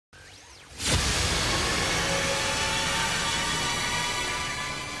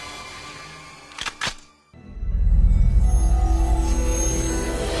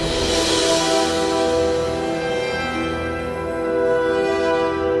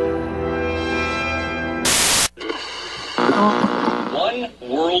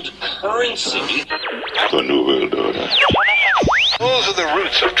currency. The New World Order. Those are the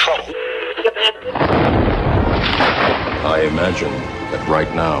roots of trouble. I imagine that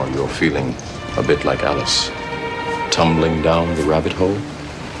right now you're feeling a bit like Alice, tumbling down the rabbit hole.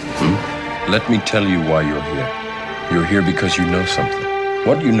 Let me tell you why you're here. You're here because you know something.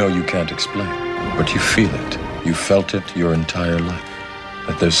 What you know you can't explain, but you feel it. You felt it your entire life.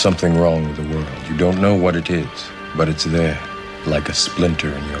 That there's something wrong with the world. You don't know what it is, but it's there, like a splinter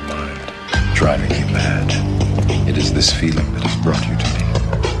in your mind, driving you mad. It is this feeling that has brought you to me.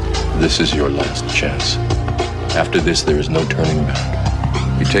 This is your last chance. After this, there is no turning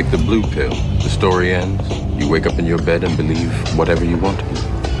back. You take the blue pill, the story ends. You wake up in your bed and believe whatever you want to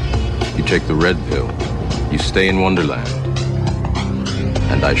believe. You take the red pill, you stay in Wonderland,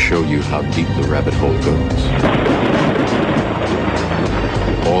 and I show you how deep the rabbit hole goes.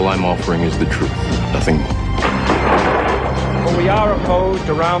 All I'm offering is the truth, nothing more. For we are opposed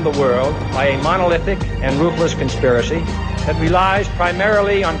around the world by a monolithic and ruthless conspiracy that relies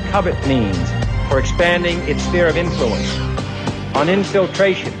primarily on covert means for expanding its sphere of influence, on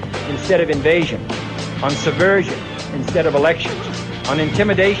infiltration instead of invasion, on subversion instead of elections, on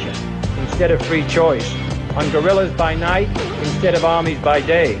intimidation instead of free choice, on guerrillas by night instead of armies by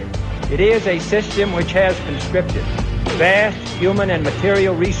day. It is a system which has conscripted vast human and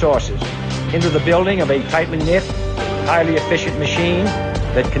material resources into the building of a tightly knit, highly efficient machine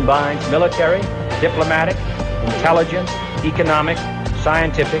that combines military, diplomatic, intelligence, economic,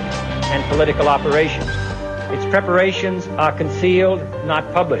 scientific, and political operations. Its preparations are concealed, not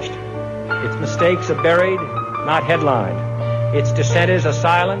published. Its mistakes are buried, not headlined. Its dissenters are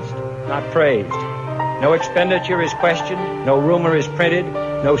silenced, not praised. No expenditure is questioned, no rumor is printed,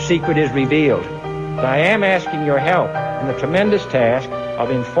 no secret is revealed. But I am asking your help in the tremendous task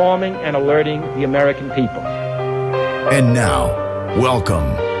of informing and alerting the American people. And now,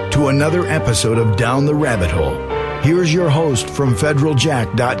 welcome to another episode of Down the Rabbit Hole. Here's your host from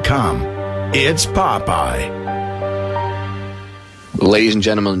federaljack.com. It's Popeye. Ladies and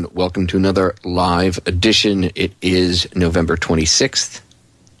gentlemen, welcome to another live edition. It is November 26th,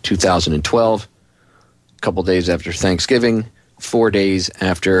 2012. A couple days after Thanksgiving, 4 days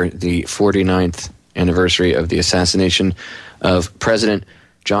after the 49th anniversary of the assassination of President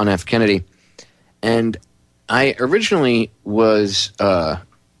John F. Kennedy. And I originally was going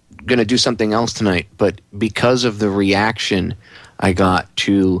to do something else tonight, but because of the reaction I got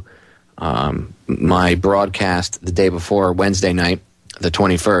to my broadcast the day before, Wednesday night, the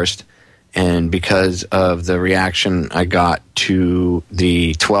 21st, and because of the reaction I got to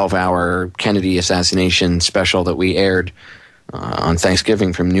the 12-hour Kennedy assassination special that we aired on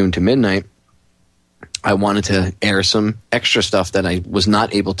Thanksgiving from noon to midnight, I wanted to air some extra stuff that I was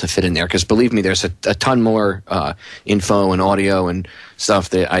not able to fit in there, because believe me, there's a ton more info and audio and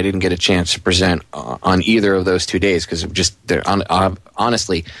stuff that I didn't get a chance to present on either of those 2 days, because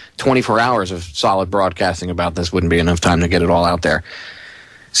honestly, 24 hours of solid broadcasting about this wouldn't be enough time to get it all out there.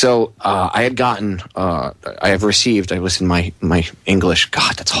 So I listened to my English,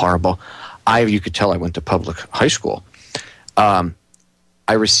 God, that's horrible. You could tell I went to public high school. I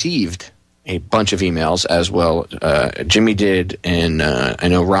received a bunch of emails as well. Jimmy did, and I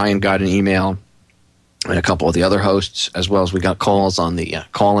know Ryan got an email, and a couple of the other hosts, as well as we got calls on the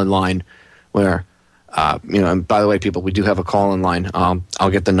call-in line where, and by the way, people, we do have a call-in line.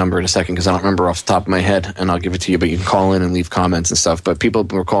 I'll get the number in a second because I don't remember off the top of my head, and I'll give it to you, but you can call in and leave comments and stuff. But people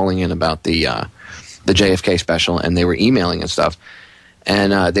were calling in about the JFK special, and they were emailing and stuff.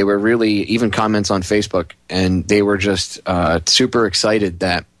 And they were really, even comments on Facebook, and they were just super excited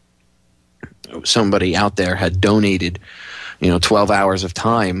that somebody out there had donated, 12 hours of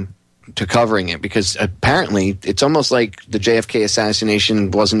time to covering it, because apparently it's almost like the JFK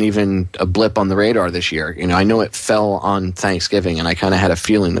assassination wasn't even a blip on the radar this year. I know it fell on Thanksgiving, and I kind of had a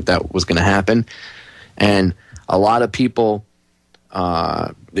feeling that was going to happen. And a lot of people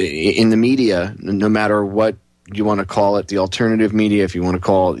in the media, no matter what you want to call it, the alternative media, if you want to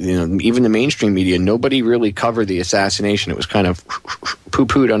call it, even the mainstream media, nobody really covered the assassination. It was kind of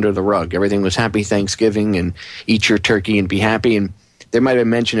poo-pooed under the rug. Everything was happy Thanksgiving and eat your turkey and be happy. And there might have been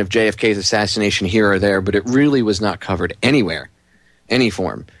mention of JFK's assassination here or there, but it really was not covered anywhere, any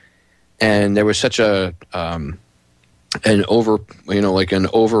form. And there was such an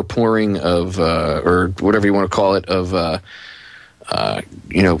overpouring of, or whatever you want to call it, of,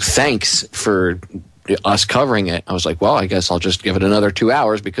 thanks for us covering it. I was like, well, I guess I'll just give it another 2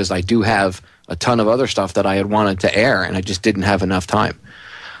 hours, because I do have a ton of other stuff that I had wanted to air, and I just didn't have enough time.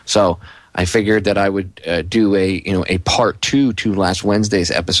 So I figured that I would do a part 2 to last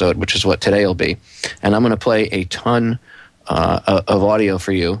Wednesday's episode, which is what today will be. And I'm going to play a ton of audio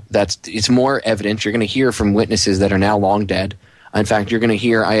for you. It's more evidence. You're going to hear from witnesses that are now long dead. In fact, you're going to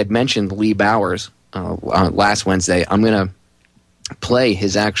hear, I had mentioned Lee Bowers last Wednesday. I'm going to play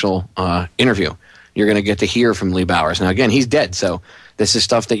his actual interview. You're going to get to hear from Lee Bowers. Now, again, he's dead, so this is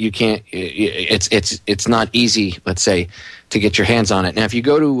stuff that you can't. It's not easy, let's say, to get your hands on it. Now, if you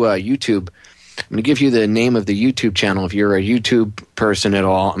go to YouTube, I'm going to give you the name of the YouTube channel. If you're a YouTube person at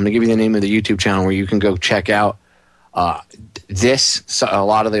all, I'm going to give you the name of the YouTube channel where you can go check out a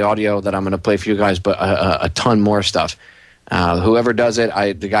lot of the audio that I'm going to play for you guys, but a ton more stuff. Whoever does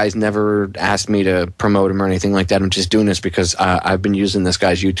it, the guy's never asked me to promote him or anything like that. I'm just doing this because I've been using this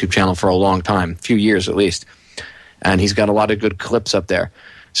guy's YouTube channel for a long time, a few years at least. And he's got a lot of good clips up there.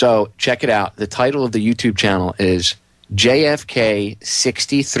 So check it out. The title of the YouTube channel is JFK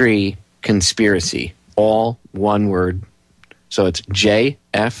 63 Conspiracy. All one word. So it's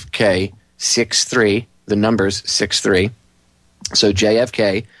JFK 63, the numbers 63. So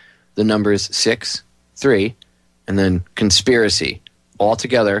JFK, the numbers 63. And then conspiracy, all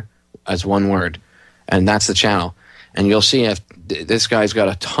together as one word. And that's the channel. And you'll see this guy's got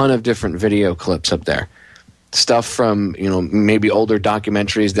a ton of different video clips up there. Stuff from, maybe older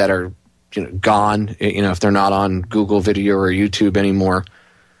documentaries that are gone, if they're not on Google Video or YouTube anymore.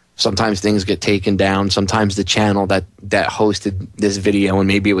 Sometimes things get taken down. Sometimes the channel that hosted this video, and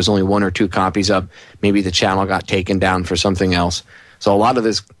maybe it was only 1 or 2 copies up, maybe the channel got taken down for something else. So a lot of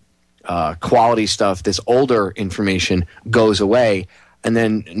this quality stuff, this older information goes away, and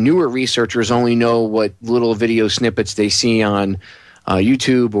then newer researchers only know what little video snippets they see on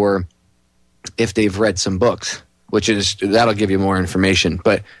YouTube, or if they've read some books, that'll give you more information.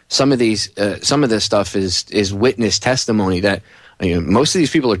 But some of this stuff is witness testimony that most of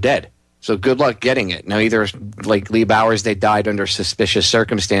these people are dead. So good luck getting it. Now, either like Lee Bowers, they died under suspicious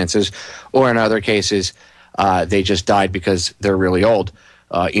circumstances, or in other cases, they just died because they're really old.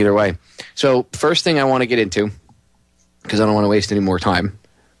 Either way. So first thing I want to get into, because I don't want to waste any more time.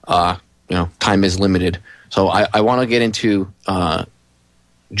 Time is limited. So I want to get into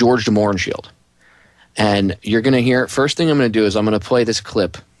George DeMohrenschildt. And you're going to hear, first thing I'm going to do is I'm going to play this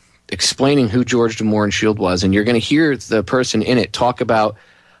clip explaining who George DeMohrenschildt was. And you're going to hear the person in it talk about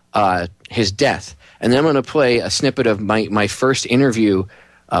his death. And then I'm going to play a snippet of my first interview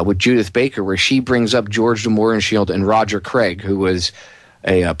with Judith Baker, where she brings up George DeMohrenschildt and Roger Craig, who was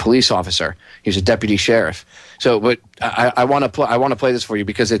a police officer. He was a deputy sheriff. So, but I want to play this for you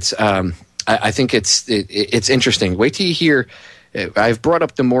because it's I think it's interesting. Wait till you hear. I've brought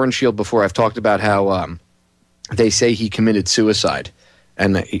up DeMohrenschildt before. I've talked about how they say he committed suicide,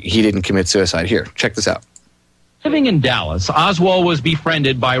 and he didn't commit suicide. Here, check this out. Living in Dallas, Oswald was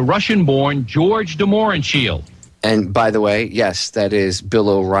befriended by Russian-born George DeMohrenschildt. And by the way, yes, that is Bill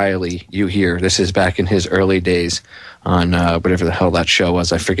O'Reilly you hear. This is back in his early days on whatever the hell that show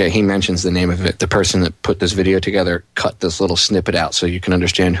was. I forget. He mentions the name of it. The person that put this video together cut this little snippet out so you can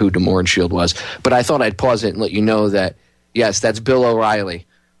understand who DeMohrenschildt was. But I thought I'd pause it and let you know that, yes, that's Bill O'Reilly,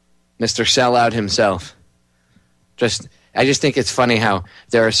 Mr. Sellout himself. I just think it's funny how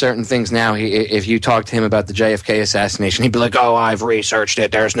there are certain things now, if you talk to him about the JFK assassination, he'd be like, oh, I've researched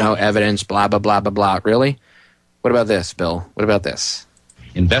it. There's no evidence, blah, blah, blah, blah, blah. Really? What about this, Bill? What about this?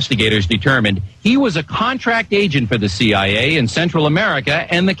 Investigators determined he was a contract agent for the CIA in Central America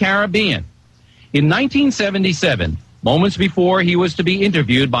and the Caribbean. In 1977, moments before he was to be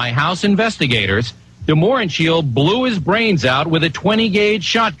interviewed by House investigators, DeMohrenschildt blew his brains out with a 20-gauge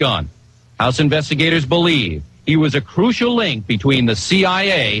shotgun. House investigators believe he was a crucial link between the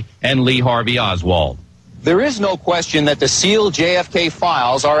CIA and Lee Harvey Oswald. There is no question that the sealed JFK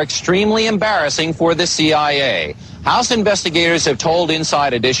files are extremely embarrassing for the CIA. House investigators have told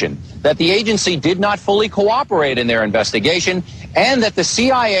Inside Edition that the agency did not fully cooperate in their investigation and that the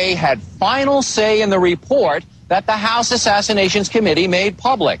CIA had final say in the report that the House Assassinations Committee made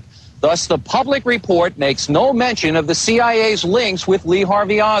public. Thus, the public report makes no mention of the CIA's links with Lee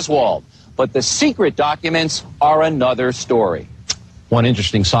Harvey Oswald. But the secret documents are another story. One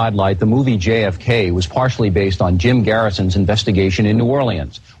interesting sidelight, the movie JFK was partially based on Jim Garrison's investigation in New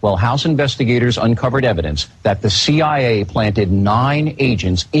Orleans. Well, House investigators uncovered evidence that the CIA planted 9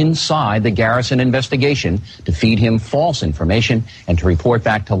 agents inside the Garrison investigation to feed him false information and to report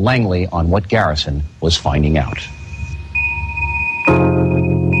back to Langley on what Garrison was finding out.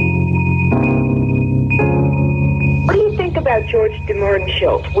 What do you think about George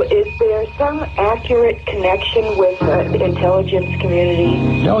DeMohrenschildt. Is there some accurate connection with the intelligence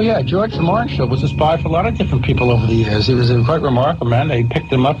community? Oh, yeah. George DeMohrenschildt was a spy for a lot of different people over the years. He was a quite remarkable man. They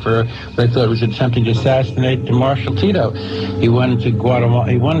picked him up for, they thought he was attempting to assassinate Marshal Tito. He went into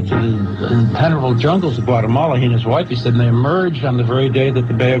Guatemala. He went into the impenetrable jungles of Guatemala, he and his wife. He said, and they emerged on the very day that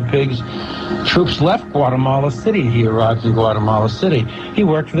the Bay of Pigs troops left Guatemala City. He arrived in Guatemala City. He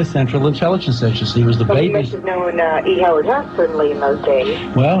worked for the Central Intelligence Agency. He was the baby. He must have known E. Howard Hunt, certainly, in those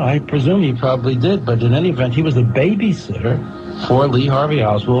days. Well, I presume he probably did, but in any event, he was a babysitter for Lee Harvey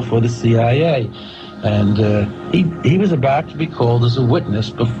Oswald for the CIA. And he was about to be called as a witness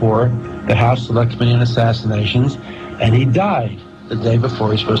before the House Select Committee on Assassinations, and he died the day before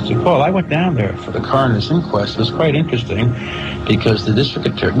he was supposed to call. I went down there for the coroner's inquest. It was quite interesting because the district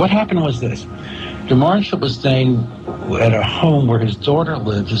attorney... What happened was this. DeMohrenschildt was staying at a home where his daughter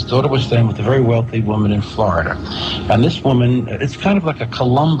lived. His daughter was staying with a very wealthy woman in Florida. And this woman, it's kind of like a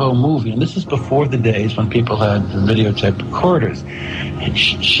Columbo movie, and this is before the days when people had videotape recorders. And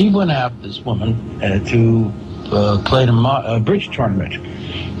she went out, this woman, to play a bridge tournament.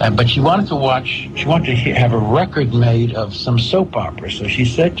 But she wanted to have a record made of some soap opera. So she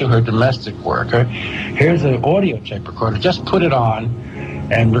said to her domestic worker, here's an audio tape recorder, just put it on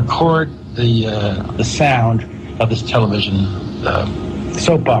and record the sound of this television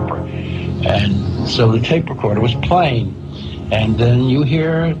soap opera. And so the tape recorder was playing, and then you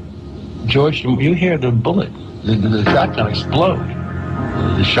hear the bullet, the shotgun explode.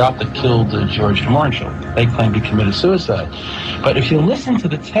 The shot that killed George DeMohrenschildt. They claimed he committed suicide. But if you listen to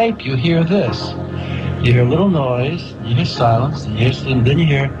the tape, you hear this. You hear a little noise, you hear silence, and then you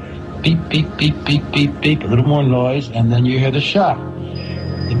hear beep, beep, beep, beep, beep, beep, a little more noise, and then you hear the shot.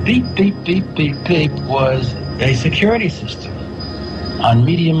 The beep, beep, beep, beep, beep was a security system on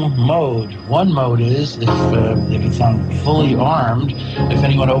medium mode. One mode is if it's on fully armed, if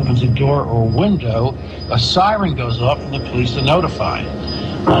anyone opens a door or window, a siren goes off and the police are notified.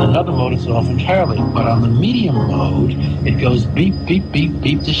 On another mode, it's off entirely. But on the medium mode, it goes beep, beep, beep,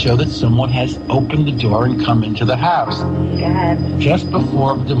 beep to show that someone has opened the door and come into the house. Just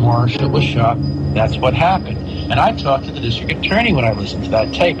before DeMohrenschildt was shot, that's what happened. And I talked to the district attorney when I listened to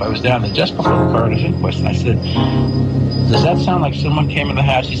that tape. I was down there just before the coroner's inquest, and I said, does that sound like someone came in the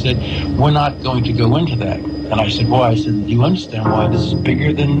house? He said, we're not going to go into that. And I said, why? I said, do you understand why this is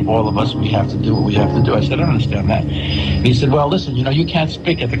bigger than all of us? We have to do what we have to do. I said, I don't understand that. And he said, well, listen, you can't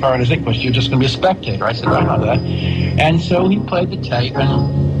speak at the coroner's inquest. You're just going to be a spectator. I said, I know that. And so he played the tape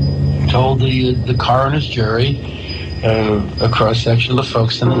and told the coroner's jury, a cross-section of the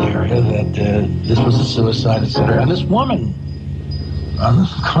folks in the area, that this was a suicide, etc. And this woman on the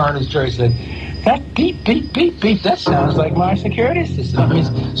coroner's jury said, that beep, beep, beep, beep, that sounds like my security system. That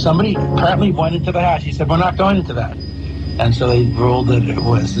means somebody apparently went into the house. He said, we're not going into that. And so they ruled that it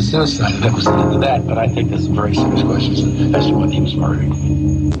was the suicide. That was the end of that. But I think there's some very serious questions as to whether he was murdered.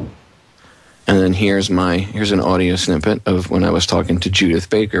 And then here's an audio snippet of when I was talking to Judith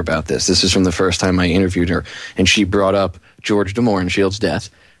Baker about this. This is from the first time I interviewed her, and she brought up George DeMohrenschildt's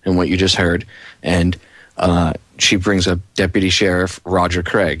death and what you just heard, and she brings up Deputy Sheriff Roger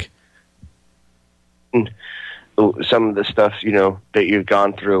Craig. Some of the stuff, that you've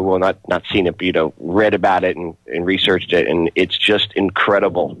gone through, well, not seen it, but, read about it and researched it, and it's just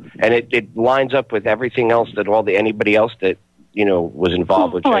incredible. And it lines up with everything else that anybody else that, was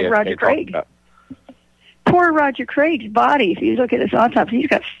involved with JFK. Like Roger Craig. Poor Roger Craig's body, if you look at his autopsy, he's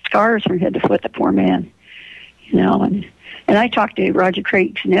got scars from head to foot, the poor man. And I talked to Roger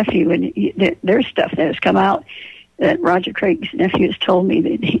Craig's nephew, and there's stuff that has come out that Roger Craig's nephew has told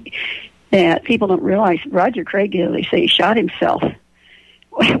me that people don't realize Roger Craig, they say, shot himself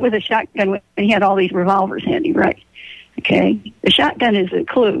with a shotgun when he had all these revolvers handy, right? Okay? The shotgun is a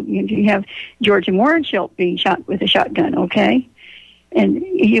clue. You have George DeMohrenschildt being shot with a shotgun, okay? And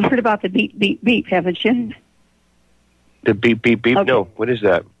you've heard about the beep, beep, beep, haven't you? The beep, beep, beep? Okay. No. What is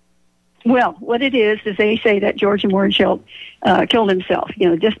that? Well, what it is they say that George DeMohrenschildt killed himself,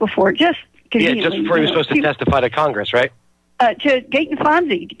 just before he was supposed to testify to Congress, right? To Gaten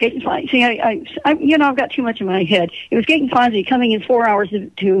Fonzie. See, I've got too much in my head. It was Gaten Fonzie coming in 4 hours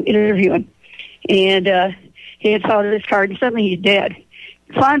to interview him, and he had followed his card, and suddenly he's dead.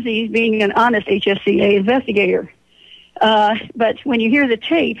 Fonzie, being an honest HSCA investigator, but when you hear the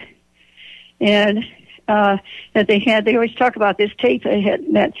tape, and that they always talk about this tape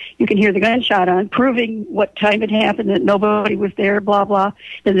that you can hear the gunshot on, proving what time it happened, that nobody was there, blah, blah.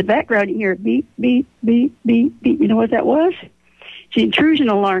 In the background, you hear beep, beep, beep, beep, beep. You know what that was? It's the intrusion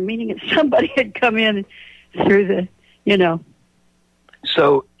alarm, meaning that somebody had come in through the,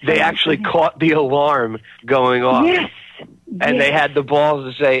 So they actually caught the alarm going off. And they had the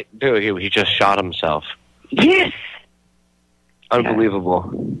balls to say, dude, he just shot himself. Yes. Unbelievable.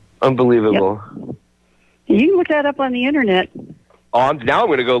 Yeah. Unbelievable. Yep. You can look that up on the internet. Oh, now I'm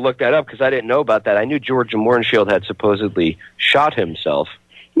going to go look that up because I didn't know about that. I knew George DeMohrenschildt had supposedly shot himself.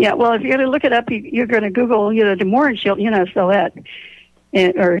 Yeah, well, if you're going to look it up, you're going to Google, DeMohrenschildt, so that.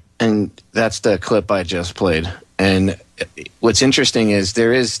 And that's the clip I just played. And what's interesting is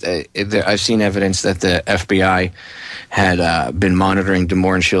I've seen evidence that the FBI had been monitoring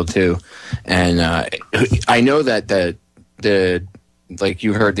DeMohrenschildt too. And I know that the like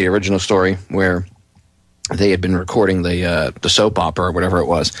you heard the original story where they had been recording the soap opera or whatever it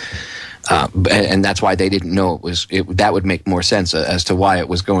was, and that's why they didn't know that would make more sense as to why it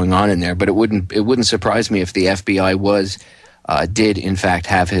was going on in there. But it wouldn't surprise me if the FBI did in fact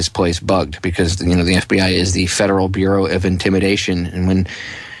have his place bugged, because the FBI is the Federal Bureau of Intimidation, and when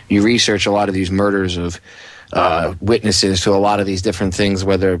you research a lot of these murders of witnesses to a lot of these different things,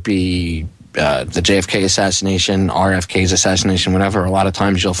 whether it be the JFK assassination, RFK's assassination, whatever, a lot of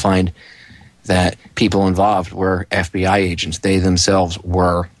times you'll find that people involved were FBI agents. They themselves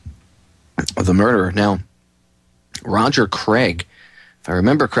were the murderer. Now, Roger Craig, if I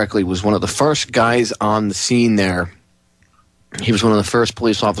remember correctly, was one of the first guys on the scene there. He was one of the first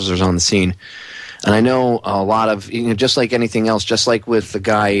police officers on the scene. And I know a lot of, just like anything else, just like with the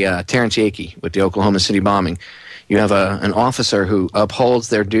guy Terrence Yakey with the Oklahoma City bombing, you have an officer who upholds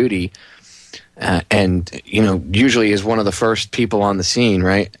their duty and usually is one of the first people on the scene,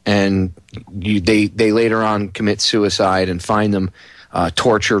 right? And they later on commit suicide and find them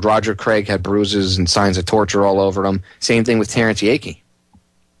tortured. Roger Craig had bruises and signs of torture all over him. Same thing with Terrence Yakey.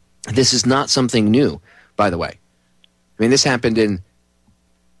 This is not something new, by the way. I mean, this happened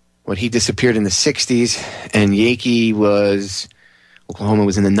he disappeared in the 60s, and Oklahoma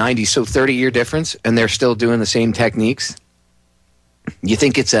was in the 90s, so 30-year difference, and they're still doing the same techniques. You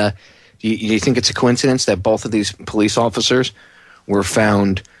think it's a coincidence that both of these police officers were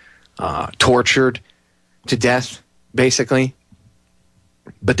found tortured to death, basically,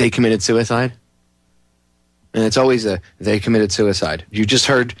 but they committed suicide? And it's always they committed suicide. You just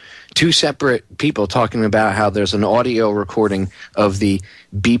heard two separate people talking about how there's an audio recording of the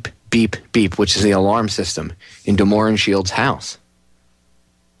beep, beep, beep, which is the alarm system in DeMohrenschildt's house.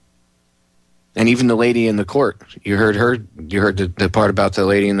 And even the lady in the court, you heard the part about the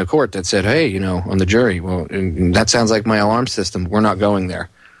lady in the court that said, hey, on the jury, well, that sounds like my alarm system. We're not going there.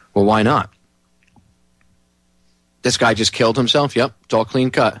 Well, why not? This guy just killed himself? Yep, it's all clean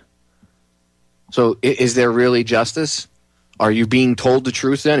cut. So is there really justice? Are you being told the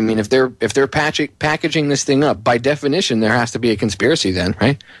truth then? I mean, if they're packaging this thing up, by definition, there has to be a conspiracy then,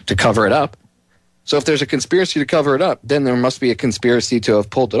 right, to cover it up. So if there's a conspiracy to cover it up, then there must be a conspiracy to have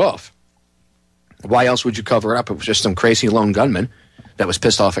pulled it off. Why else would you cover it up? It was just some crazy lone gunman that was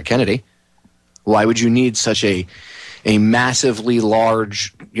pissed off at Kennedy. Why would you need such a massively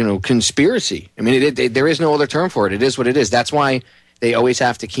large, conspiracy? I mean, there is no other term for it. It is what it is. That's why they always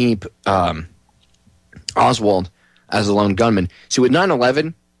have to keep Oswald as a lone gunman. See, with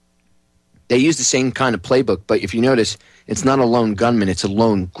 9/11, they use the same kind of playbook, but if you notice, it's not a lone gunman, it's a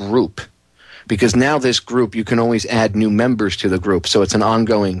lone group. Because now this group, you can always add new members to the group, so it's an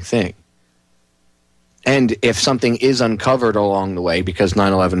ongoing thing. And if something is uncovered along the way, because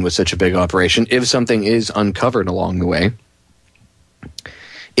 9/11 was such a big operation, if something is uncovered along the way,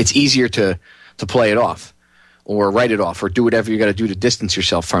 it's easier to play it off or write it off or do whatever you got to do to distance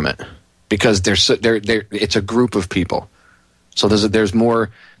yourself from it, because it's a group of people. So there's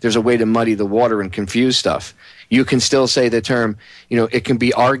a way to muddy the water and confuse stuff. You can still say the term, it can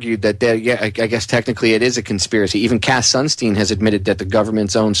be argued that I guess technically it is a conspiracy. Even Cass Sunstein has admitted that the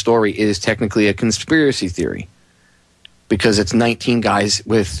government's own story is technically a conspiracy theory, because it's 19 guys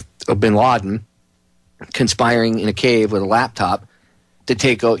with bin Laden conspiring in a cave with a laptop to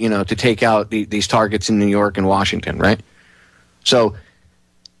take out these targets in New York and Washington, right? So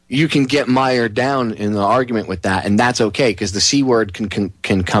you can get mired down in the argument with that, and that's okay, because the C word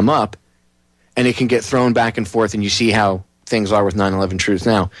can come up, and it can get thrown back and forth, and you see how things are with 9/11 truth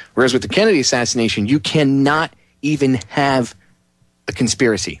now. Whereas with the Kennedy assassination, you cannot even have a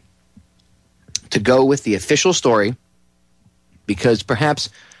conspiracy to go with the official story, because perhaps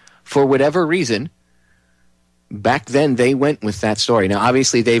for whatever reason, back then they went with that story. Now,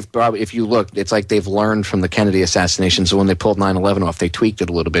 obviously, they've probably, if you look, it's like they've learned from the Kennedy assassination, so when they pulled 9/11 off, they tweaked it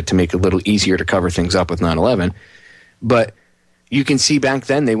a little bit to make it a little easier to cover things up with 9/11. But you can see back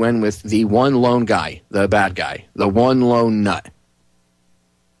then they went with the one lone guy, the bad guy, the one lone nut.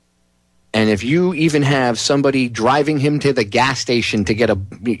 And if you even have somebody driving him to the gas station to get a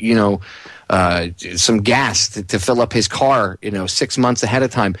some gas to fill up his car, 6 months ahead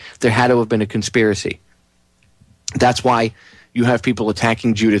of time. There had to have been a conspiracy. That's why you have people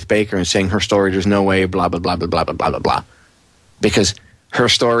attacking Judith Baker and saying her story, there's no way, blah, blah, blah, blah, blah, blah, blah, blah, blah. Because her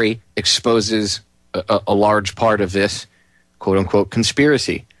story exposes a large part of this, quote-unquote,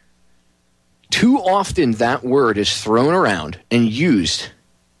 conspiracy. Too often that word is thrown around and used.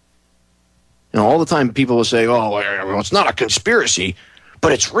 All the time people will say, oh, well, it's not a conspiracy,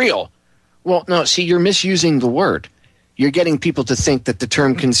 but it's real. Well, no, see, you're misusing the word. You're getting people to think that the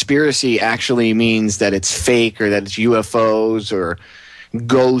term conspiracy actually means that it's fake or that it's UFOs or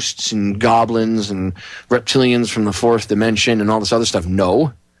ghosts and goblins and reptilians from the fourth dimension and all this other stuff.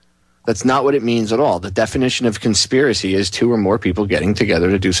 No, that's not what it means at all. The definition of conspiracy is two or more people getting together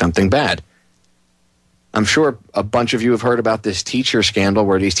to do something bad. I'm sure a bunch of you have heard about this teacher scandal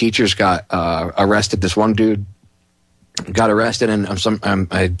where these teachers got arrested. This one dude got arrested, and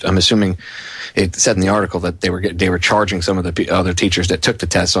I'm assuming it said in the article that they were charging some of the other teachers that took the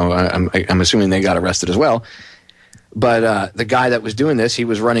test. So I'm assuming they got arrested as well. But the guy that was doing this, he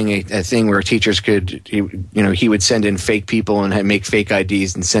was running a thing where teachers could, he would send in fake people and make fake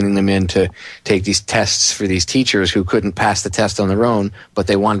IDs and sending them in to take these tests for these teachers who couldn't pass the test on their own, but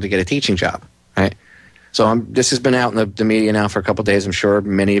they wanted to get a teaching job, right? So this has been out in the media now for a couple of days. I'm sure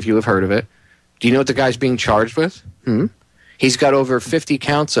many of you have heard of it. Do you know what the guy's being charged with? He's got over 50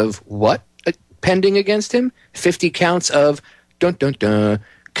 counts of what pending against him? 50 counts of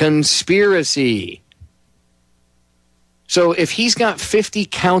conspiracy. So if he's got 50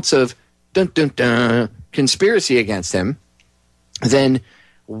 counts of conspiracy against him, then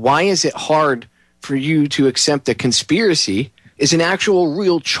why is it hard for you to accept that conspiracy is an actual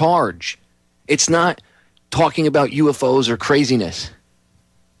real charge? It's not talking about UFOs or craziness.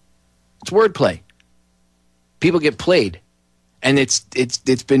 It's wordplay. People get played. And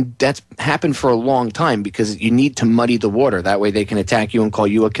that's happened for a long time because you need to muddy the water. That way they can attack you and call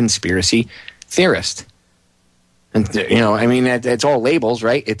you a conspiracy theorist. And, it's all labels,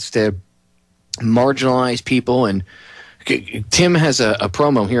 right? It's to marginalize people. And Tim has a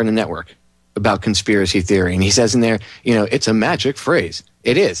promo here on the network about conspiracy theory. And he says in there, it's a magic phrase.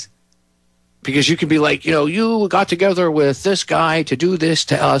 It is. Because you can be like, you got together with this guy to do this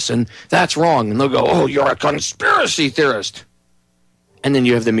to us, and that's wrong. And they'll go, oh, you're a conspiracy theorist. And then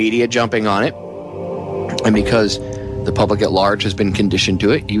you have the media jumping on it. And because the public at large has been conditioned to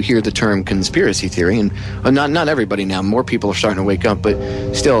it, you hear the term conspiracy theory. And not everybody now. More people are starting to wake up.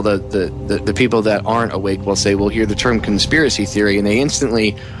 But still, the people that aren't awake will say, we'll hear the term conspiracy theory, and they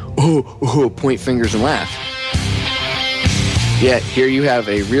instantly, point fingers and laugh. Yet here you have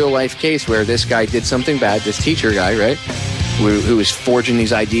a real-life case where this guy did something bad, this teacher guy, right, who was forging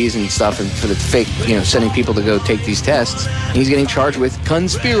these IDs and stuff and for the fake, sending people to go take these tests. And he's getting charged with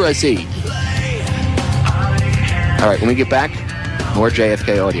conspiracy. All right, when we get back, more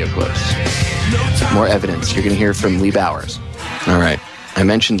JFK audio clips. More evidence. You're going to hear from Lee Bowers. All right. I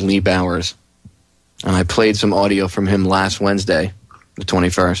mentioned Lee Bowers, and I played some audio from him last Wednesday, the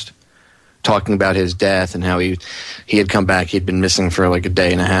 21st. Talking about his death and how he had come back. He'd been missing for like a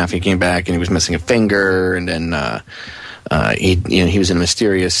day and a half. He came back and he was missing a finger, and then he was in a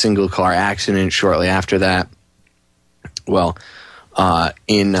mysterious single car accident shortly after that. Well, I'm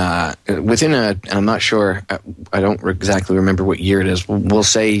not sure. I don't exactly remember what year it is. We'll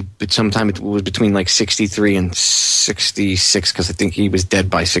say sometime it was between like 63 and 66 because I think he was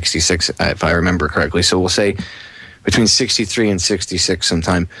dead by 66 if I remember correctly. So we'll say between 63 and 66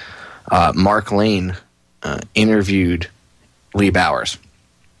 sometime. Mark Lane interviewed Lee Bowers.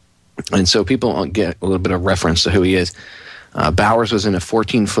 And so people get a little bit of reference to who he is. Bowers was in a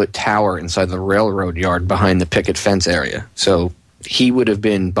 14-foot tower inside the railroad yard behind the picket fence area. So he would have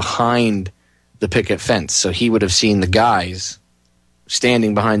been behind the picket fence. So he would have seen the guys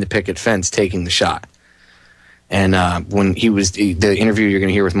standing behind the picket fence taking the shot. And when the interview you're going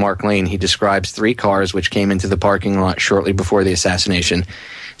to hear with Mark Lane, he describes 3 cars which came into the parking lot shortly before the assassination.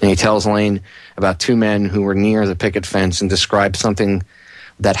 And he tells Lane about 2 men who were near the picket fence and describes something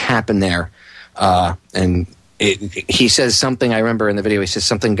that happened there. He says something, I remember in the video, he says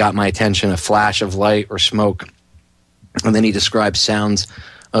something got my attention, a flash of light or smoke. And then he describes sounds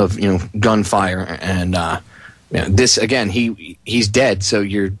of, gunfire. And this, again, he's dead, so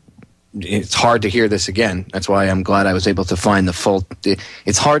it's hard to hear this again. That's why I'm glad I was able to find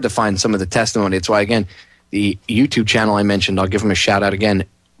it's hard to find some of the testimony. It's why, again, the YouTube channel I mentioned, I'll give him a shout out again.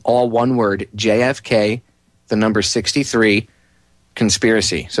 All one word, JFK, the number 63,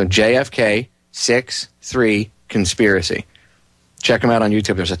 conspiracy. So JFK 63 conspiracy. Check him out on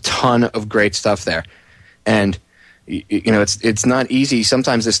YouTube. There's a ton of great stuff there. And it's not easy.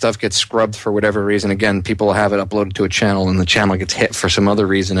 Sometimes this stuff gets scrubbed for whatever reason. Again, people have it uploaded to a channel, and the channel gets hit for some other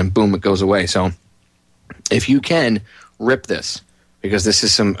reason, and boom, it goes away. So if you can, rip this, because this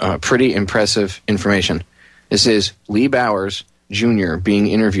is some pretty impressive information. This is Lee Bowers Jr. being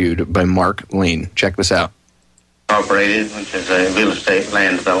interviewed by Mark Lane. Check this out. Operated, which is a real estate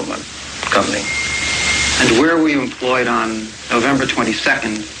land development company. And where were you employed on November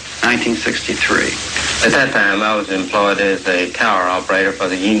 22nd, 1963? At that time, I was employed as a tower operator for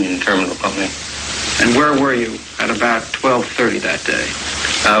the Union Terminal Company. And where were you at about 12:30 that day?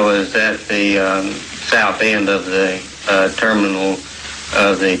 I was at the south end of the terminal,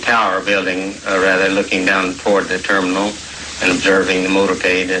 the tower building, rather looking down toward the terminal and observing the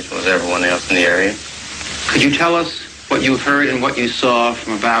motorcade, as was everyone else in the area. Could you tell us what you heard and what you saw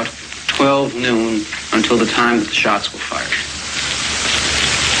from about 12 noon until the time that the shots were fired?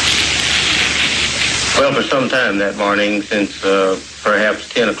 Well, for some time that morning, since perhaps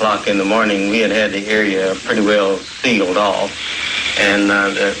 10 o'clock in the morning, we had the area pretty well sealed off, and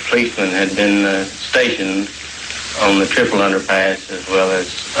the policemen had been stationed on the triple underpass as well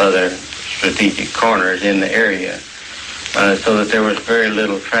as other strategic corners in the area, so that there was very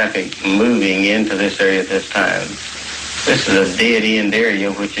little traffic moving into this area at this time. This is a dead-end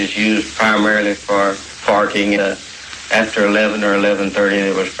area which is used primarily for parking. After 11 or 11:30,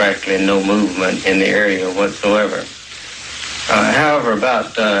 there was practically no movement in the area whatsoever. However,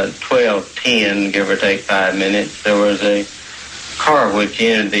 about 12:10, give or take 5 minutes, there was a car which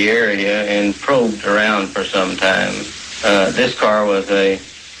entered the area and probed around for some time. This car was a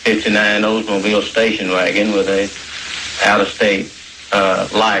 59 Oldsmobile station wagon with a out-of-state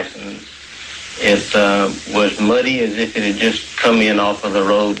license. It was muddy, as if it had just come in off of the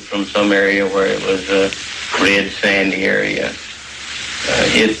road from some area where it was a red, sandy area.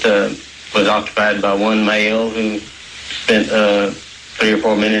 It was occupied by one male who spent 3 or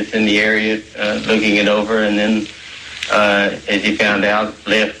 4 minutes in the area looking it over, and then, as he found out,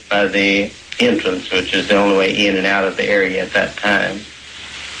 left by the entrance, which is the only way in and out of the area at that time.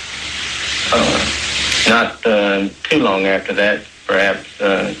 Not too long after that, perhaps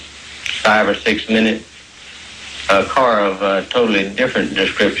 5 or 6 minutes, a car of a totally different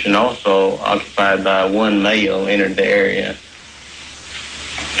description, also occupied by one male, entered the area.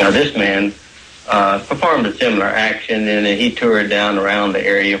 Now, this man performed a similar action, and he toured down around the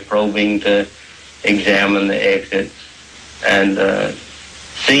area, probing to examine the exits, and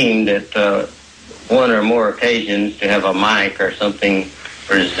seemed at one or more occasions to have a mic or something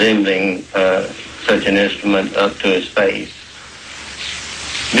resembling such an instrument up to his face.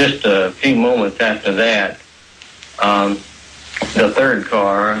 Just a few moments after that, the third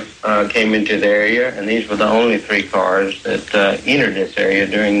car came into the area, and these were the only 3 cars that entered this area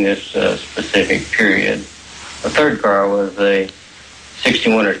during this specific period. The third car was a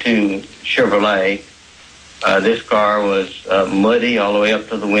 61 or 2 Chevrolet. This car was muddy all the way up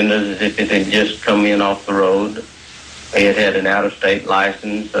to the windows, as if it had just come in off the road. It had an out-of-state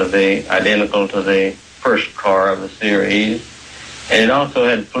license identical to the first car of the series. And it also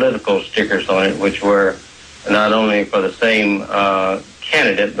had political stickers on it, which were not only for the same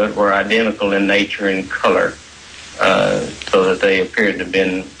candidate, but were identical in nature and color, so that they appeared to have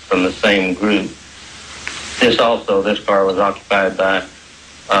been from the same group. This car was occupied by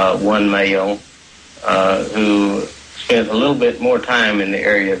one male who spent a little bit more time in the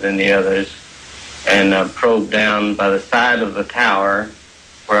area than the others, and probed down by the side of the tower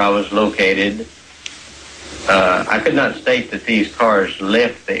where I was located. I could not state that these cars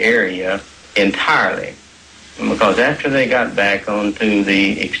left the area entirely, because after they got back onto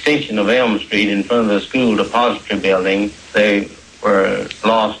the extension of Elm Street in front of the school depository building, they were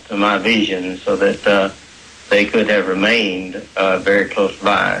lost to my vision, so that they could have remained very close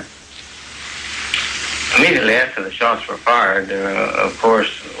by. Immediately after the shots were fired, there, of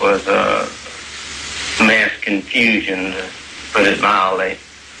course, was mass confusion, to put it mildly.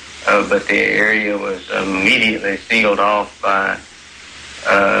 But the area was immediately sealed off by,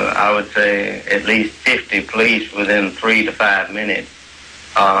 I would say, at least 50 police within 3 to 5 minutes.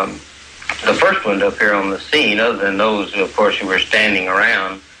 The first one to appear on the scene, other than those, of course, who were standing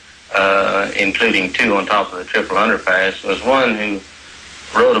around, including 2 on top of the triple underpass, was one who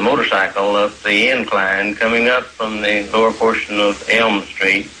rode a motorcycle up the incline coming up from the lower portion of Elm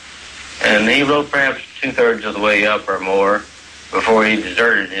Street. And he rode perhaps 2/3 of the way up or more before he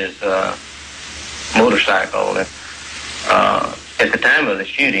deserted his motorcycle. At the time of the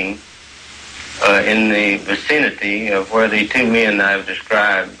shooting, in the vicinity of where the 2 men I've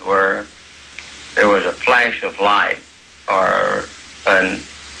described were, there was a flash of light, or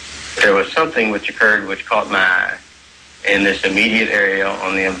there was something which occurred which caught my eye. in this immediate area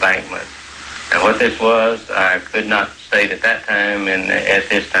on the embankment. And what this was, I could not state at that time, and at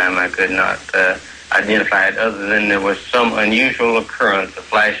this time I could not identify it, other than there was some unusual occurrence, a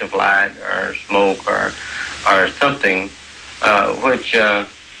flash of light or smoke or something, which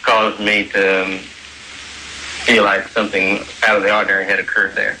caused me to feel like something out of the ordinary had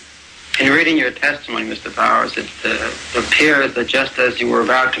occurred there. In reading your testimony, Mr. Bowers, it appears that just as you were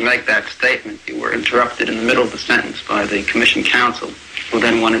about to make that statement, you were interrupted in the middle of the sentence by the commission counsel, who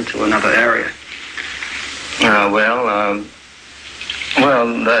then went into another area.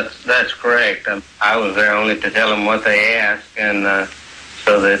 That's correct. I was there only to tell them what they asked, and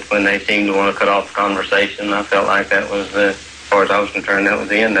so that when they seemed to want to cut off the conversation, I felt like that was, as far as I was concerned, that was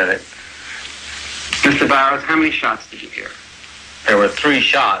the end of it. Mr. Bowers, how many shots did you hear? There were 3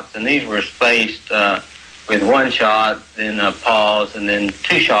 shots, and these were spaced with 1 shot, then a pause, and then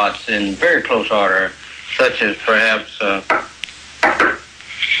 2 shots in very close order, such as perhaps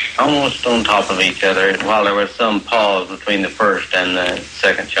almost on top of each other, while there was some pause between the first and the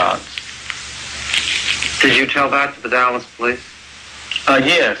second shots. Did you tell that to the Dallas police?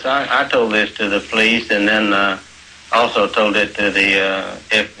 Yes, I told this to the police, and then also told it to the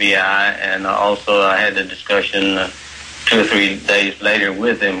FBI, and also I had a discussion 2 or 3 days later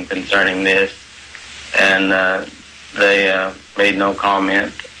with them concerning this, and they made no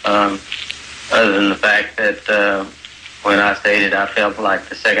comment, other than the fact that when I stated I felt like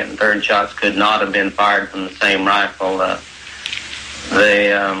the second and third shots could not have been fired from the same rifle,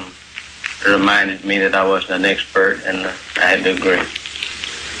 they reminded me that I wasn't an expert, and I had to agree.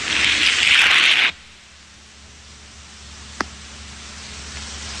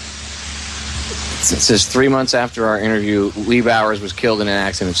 It says 3 months after our interview, Lee Bowers was killed in an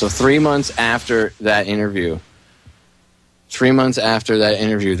accident. So 3 months after that interview,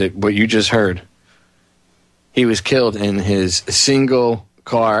 that what you just heard, he was killed in his single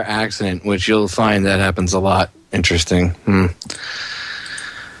car accident, which you'll find that happens a lot. Interesting.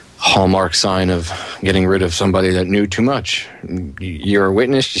 Hallmark sign of getting rid of somebody that knew too much. You're a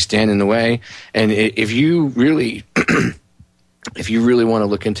witness, you stand in the way. And if you really... if you really want to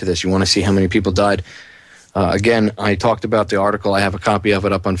look into this, you want to see how many people died. Again, I talked about the article. I have a copy of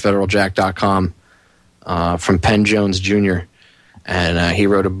it up on federaljack.com from Penn Jones Jr. And he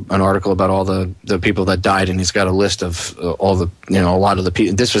wrote an article about all the people that died, and he's got a list of all the, a lot of the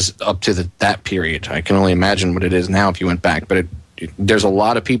people. This was up to that period. I can only imagine what it is now if you went back. But there's a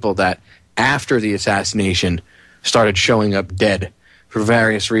lot of people that, after the assassination, started showing up dead for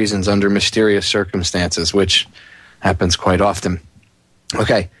various reasons under mysterious circumstances, which happens quite often.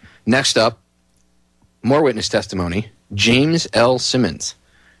 Okay, next up, more witness testimony. James L. Simmons.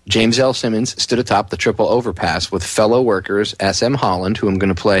 James L. Simmons stood atop the triple overpass with fellow workers S.M. Holland, who I'm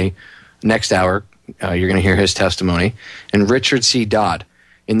going to play next hour. You're going to hear his testimony, and Richard C. Dodd.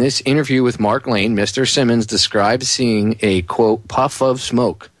 In this interview with Mark Lane, Mr. Simmons described seeing a, quote, puff of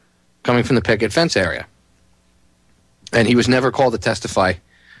smoke coming from the picket fence area. And he was never called to testify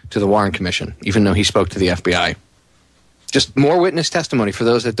to the Warren Commission, even though he spoke to the FBI. Just more witness testimony for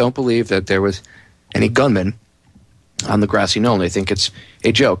those that don't believe that there was any gunman on the grassy knoll. They think it's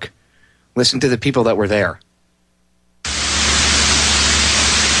a joke. Listen to the people that were there.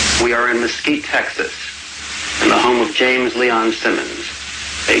 We are in Mesquite, Texas, in the home of James Leon Simmons,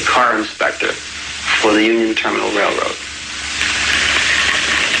 a car inspector for the Union Terminal Railroad.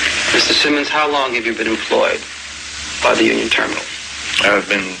 Mr. Simmons, how long have you been employed by the Union Terminal? I've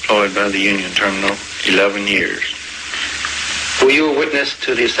been employed by the Union Terminal 11 years. Were you a witness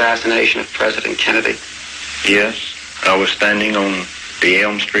to the assassination of President Kennedy? Yes, I was standing on the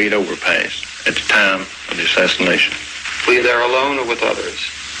Elm Street overpass at the time of the assassination. Were you there alone or with others?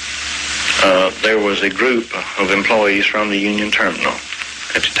 There was a group of employees from the Union Terminal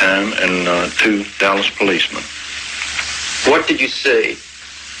at the time, and 2 Dallas policemen. What did you see,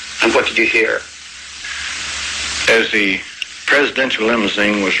 and what did you hear? As the presidential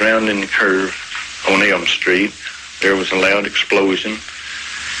limousine was rounding the curve on Elm Street, there was a loud explosion.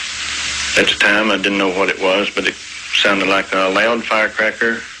 At the time, I didn't know what it was, but it sounded like a loud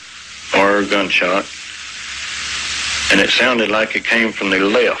firecracker or a gunshot. And it sounded like it came from the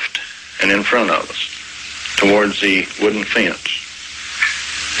left and in front of us, towards the wooden fence.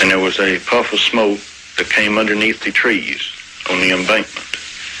 And there was a puff of smoke that came underneath the trees on the embankment.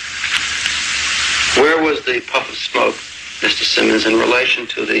 Where was the puff of smoke, Mr. Simmons, in relation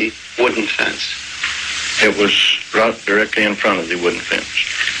to the wooden fence? It was right directly in front of the wooden fence.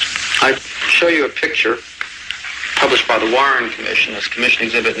 I show you a picture published by the Warren Commission as Commission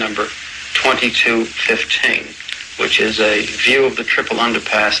Exhibit number 2215, which is a view of the triple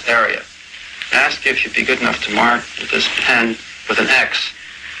underpass area. ask you if you'd be good enough to mark with this pen with an X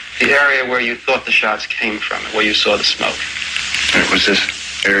the area where you thought the shots came from, where you saw the smoke. It was this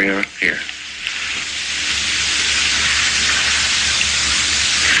area here.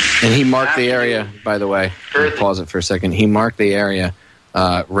 And he marked the area, by the way. Pause it for a second. He marked the area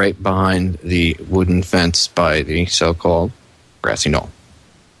right behind the wooden fence by the so-called grassy knoll.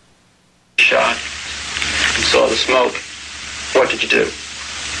 Shot and saw the smoke. What did you do?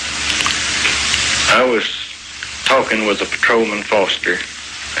 I was talking with a patrolman Foster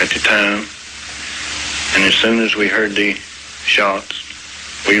at the time, and as soon as we heard the shots,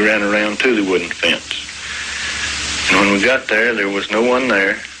 we ran around to the wooden fence. And when we got there, there was no one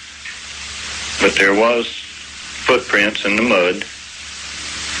there, but there was footprints in the mud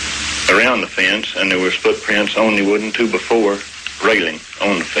around the fence, and there was footprints on the wooden 2x4 railing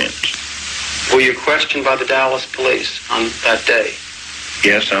on the fence. Were you questioned by the Dallas police on that day?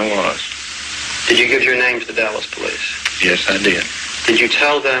 Yes, I was. Did you give your name to the Dallas police? Yes, I did. Did you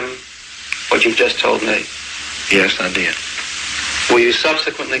tell them what you've just told me? Yes, I did. Were you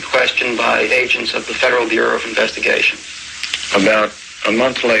subsequently questioned by agents of the Federal Bureau of Investigation? About a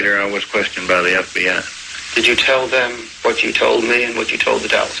month later, I was questioned by the FBI. Did you tell them what you told me and what you told the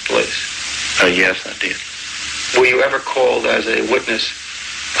Dallas police? Yes, I did. Were you ever called as a witness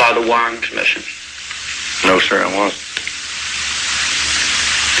by the Warren Commission? No, sir, I wasn't.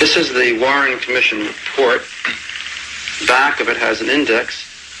 This is the Warren Commission report. Back of it has an index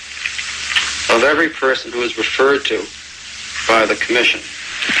of every person who is referred to by the commission.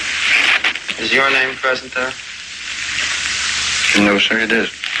 Is your name present there? No, sir, it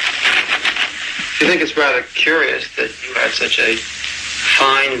isn't. I think it's rather curious that you had such a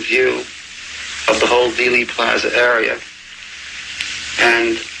fine view of the whole Dealey Plaza area,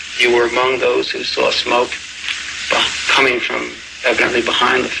 and you were among those who saw smoke coming from evidently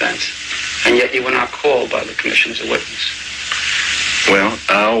behind the fence, and yet you were not called by the commission as a witness. Well,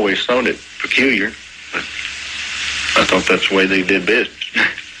 I always thought it peculiar, but I thought that's the way they did business.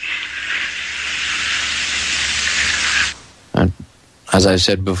 As I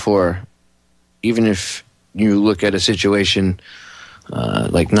said before, even if you look at a situation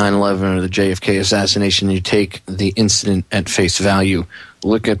like 9/11 or the JFK assassination, you take the incident at face value,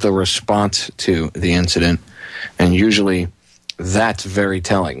 look at the response to the incident, and usually that's very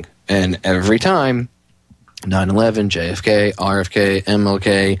telling. And every time, 9/11, JFK, RFK,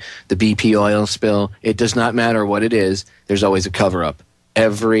 MLK, the BP oil spill, it does not matter what it is, there's always a cover-up.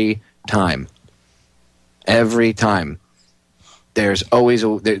 Every time. Every time. There's always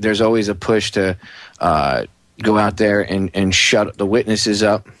a push to go out there and shut the witnesses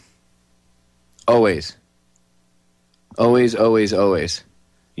up. Always. Always, always, always.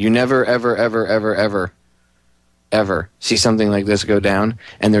 You never, ever, ever, ever, ever, ever see something like this go down,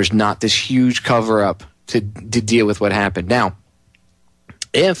 and there's not this huge cover-up to deal with what happened. Now,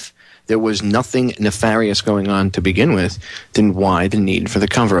 if there was nothing nefarious going on to begin with, then why the need for the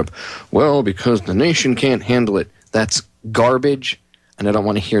cover-up? Well, because the nation can't handle it. That's garbage, and I don't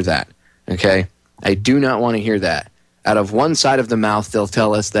want to hear that, okay? I do not want to hear that. Out of one side of the mouth, they'll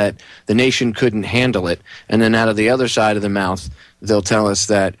tell us that the nation couldn't handle it, and then out of the other side of the mouth, they'll tell us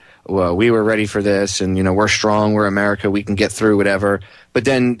that, well, we were ready for this, and, we're strong, we're America, we can get through whatever. But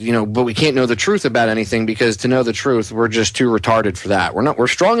then, but we can't know the truth about anything, because to know the truth, we're just too retarded for that. We're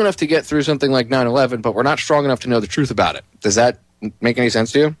strong enough to get through something like 9/11, but we're not strong enough to know the truth about it. Does that make any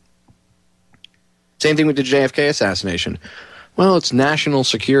sense to you? Same thing with the JFK assassination. Well, it's national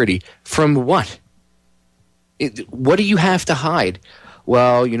security. From what? What do you have to hide?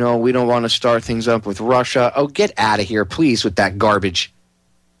 Well, we don't want to start things up with Russia. Oh, get out of here, please, with that garbage.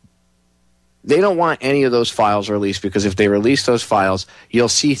 They don't want any of those files released, because if they release those files, you'll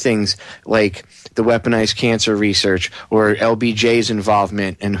see things like the weaponized cancer research or LBJ's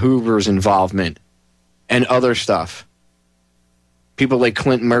involvement and Hoover's involvement and other stuff. People like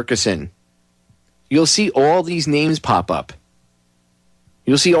Clint Murchison. You'll see all these names pop up.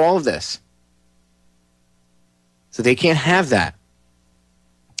 You'll see all of this. So they can't have that.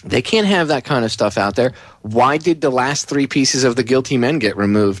 They can't have that kind of stuff out there. Why did the last 3 pieces of The Guilty Men get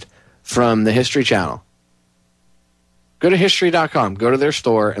removed from the History Channel? Go to History.com. Go to their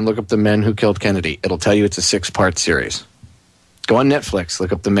store and look up The Men Who Killed Kennedy. It'll tell you it's a 6-part series. Go on Netflix.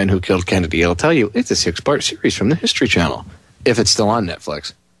 Look up The Men Who Killed Kennedy. It'll tell you it's a 6-part series from the History Channel, if it's still on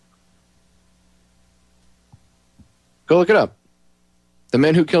Netflix. Go look it up. The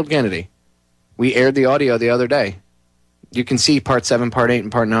Men Who Killed Kennedy. We aired the audio the other day. You can see Part 7, Part 8,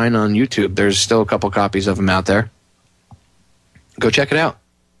 and Part 9 on YouTube. There's still a couple copies of them out there. Go check it out.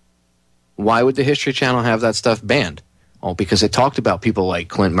 Why would the History Channel have that stuff banned? Oh, because it talked about people like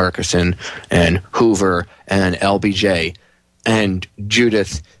Clint Murchison and Hoover and LBJ and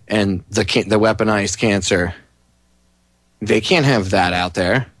Judith and the weaponized cancer. They can't have that out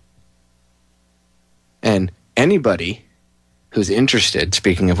there. And anybody who's interested,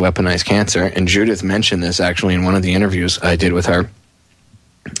 speaking of weaponized cancer, and Judith mentioned this actually in one of the interviews I did with her,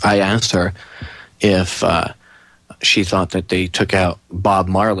 I asked her if she thought that they took out Bob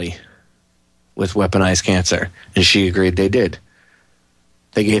Marley with weaponized cancer, and she agreed they did.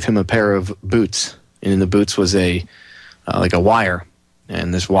 They gave him a pair of boots, and in the boots was like a wire,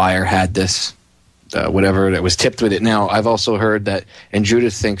 and this wire had this whatever that was tipped with it. Now, I've also heard that, and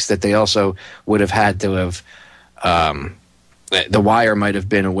Judith thinks that they also would have had to have the wire might have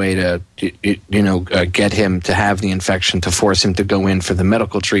been a way to get him to have the infection, to force him to go in for the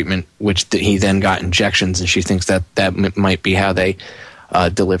medical treatment, which he then got injections, and she thinks that might be how they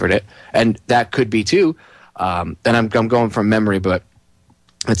delivered it. And that could be too. And I'm going from memory, but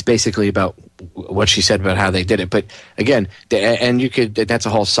it's basically about what she said about how they did it. But again, that's a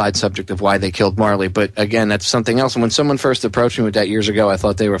whole side subject of why they killed Marley. But again, that's something else. And when someone first approached me with that years ago, I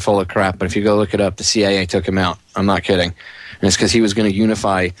thought they were full of crap. But if you go look it up, the CIA took him out. I'm not kidding. And it's because he was going to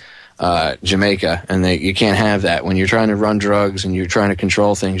unify Jamaica. And you can't have that. When you're trying to run drugs and you're trying to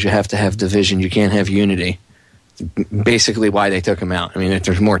control things, you have to have division. You can't have unity. Basically why they took him out. I mean,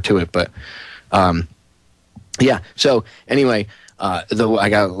 there's more to it, but yeah. So anyway, I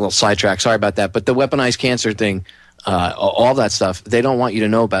got a little sidetracked. Sorry about that. But the weaponized cancer thing, all that stuff, they don't want you to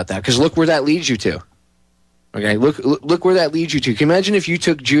know about that, because look where that leads you to. Okay, look where that leads you to. Can you imagine if you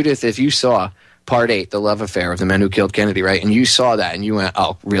took Judith, if you saw Part 8, The Love Affair of the Men Who Killed Kennedy, right? And you saw that and you went,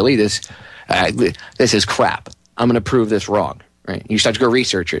 oh, really? This is crap. I'm going to prove this wrong, right? You start to go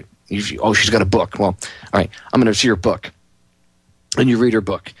research it. Oh, she's got a book. Well, all right, I'm going to see her book. And you read her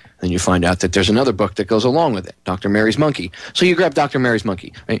book. And you find out that there's another book that goes along with it, Dr. Mary's Monkey. So you grab Dr. Mary's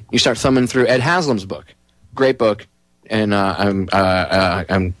Monkey, right? You start thumbing through Ed Haslam's book. Great book. And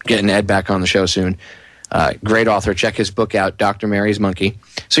I'm getting Ed back on the show soon. Great author. Check his book out, Dr. Mary's Monkey.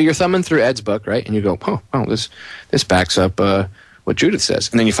 So you're thumbing through Ed's book, right? And you go, oh, this backs up what Judith says.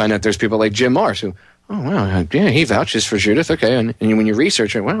 And then you find out there's people like Jim Marrs who, oh, wow, yeah, he vouches for Judith. Okay, and when you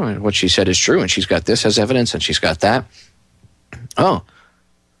research it, well, what she said is true, and she's got this as evidence, and she's got that. Oh,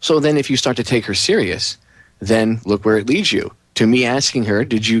 so then if you start to take her serious, then look where it leads you. To me asking her,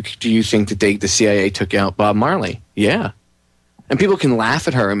 do you think that the CIA took out Bob Marley? Yeah. And people can laugh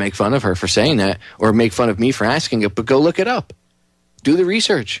at her and make fun of her for saying that, or make fun of me for asking it, but go look it up. Do the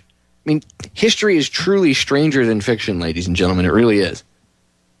research. I mean, history is truly stranger than fiction, ladies and gentlemen. It really is.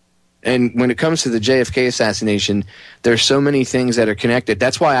 And when it comes to the JFK assassination, there's so many things that are connected.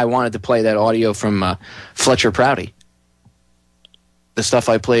 That's why I wanted to play that audio from Fletcher Prouty. The stuff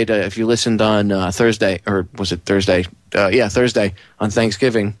I played, if you listened on Thursday, or was it Thursday? Thursday on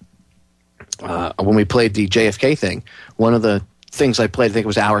Thanksgiving, when we played the JFK thing, one of the things I played, I think it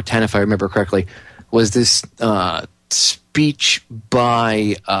was hour 10 if I remember correctly, was this speech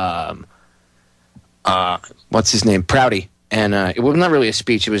by, what's his name, Prouty. And it was not really a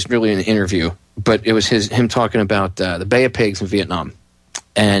speech, it was really an interview, but it was him talking about the Bay of Pigs in Vietnam.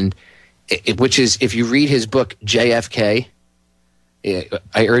 And which is, if you read his book, JFK,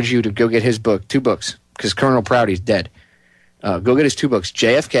 I urge you to go get his book, 2 books, because Colonel Prouty's dead. Go get his 2 books,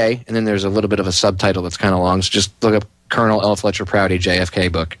 JFK, and then there's a little bit of a subtitle that's kind of long, so just look up Colonel L. Fletcher Prouty,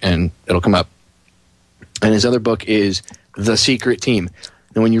 JFK book, and it'll come up. And his other book is The Secret Team.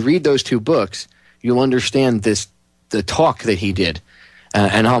 And when you read those 2 books, you'll understand the talk that he did.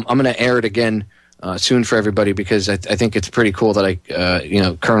 And I'm going to air it again soon for everybody, because I think it's pretty cool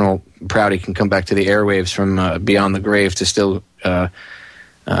that Colonel Prouty can come back to the airwaves from beyond the grave to still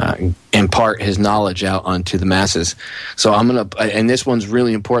impart his knowledge out onto the masses. So I'm going to, and this one's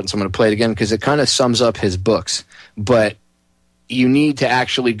really important, so I'm going to play it again because it kind of sums up his books. But you need to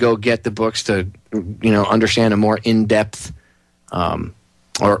actually go get the books to, understand a more in-depth,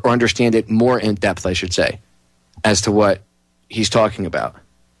 or understand it more in-depth, I should say, as to what he's talking about.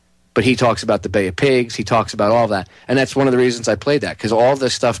 But he talks about the Bay of Pigs. He talks about all that. And that's one of the reasons I played that, because all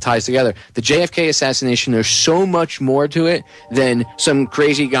this stuff ties together. The JFK assassination, there's so much more to it than some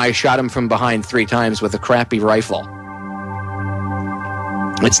crazy guy shot him from behind 3 times with a crappy rifle.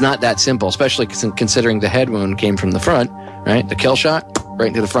 It's not that simple, especially considering the head wound came from the front, right? The kill shot right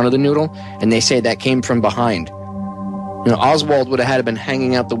into the front of the noodle. And they say that came from behind. Oswald would have had been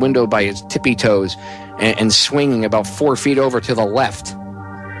hanging out the window by his tippy toes and swinging about 4 feet over to the left.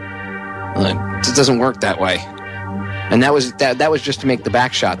 It doesn't work that way. And that was just to make the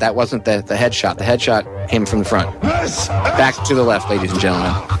back shot. That wasn't the head shot. The head shot came from the front. Back to the left, ladies and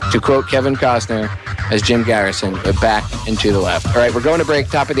gentlemen. to quote Kevin Costner as Jim Garrison, back and to the left. All right, we're going to break.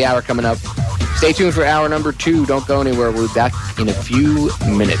 Top of the hour coming up. Stay tuned for hour number 2. Don't go anywhere. We'll be back in a few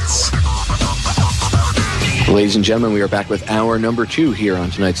minutes. Ladies and gentlemen, we are back with hour number 2 here on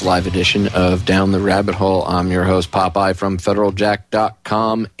tonight's live edition of Down the Rabbit Hole. I'm your host, Popeye from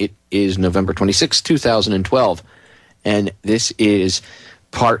FederalJack.com. It is November 26, 2012, and this is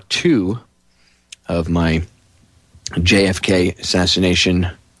part 2 of my JFK Assassination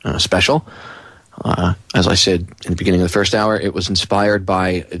special. As I said in the beginning of the first hour, it was inspired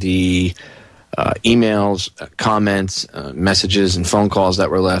by the emails, comments, messages, and phone calls that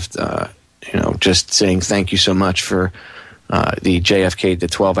were left, just saying thank you so much for the JFK, the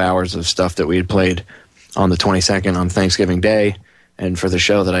 12 hours of stuff that we had played on the 22nd on Thanksgiving Day, and for the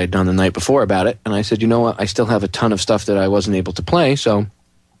show that I had done the night before about it. And I said, you know what, I still have a ton of stuff that I wasn't able to play, so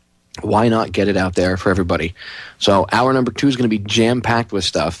why not get it out there for everybody? So hour number 2 is going to be jam-packed with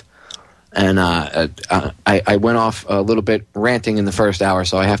stuff. And I went off a little bit ranting in the first hour,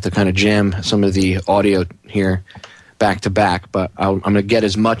 so I have to kind of jam some of the audio here back to back. But I'm going to get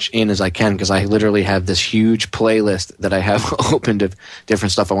as much in as I can because I literally have this huge playlist that I have opened of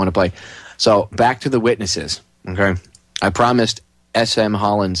different stuff I want to play. So back to the witnesses, okay? I promised S.M.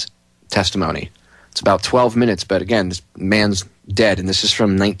 Holland's testimony. It's about 12 minutes, but again, this man's dead, and this is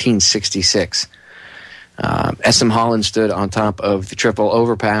from 1966. S.M. Holland stood on top of the triple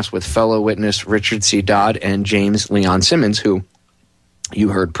overpass with fellow witness Richard C. Dodd and James Leon Simmons, who you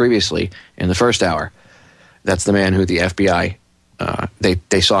heard previously in the first hour. That's the man who the FBI,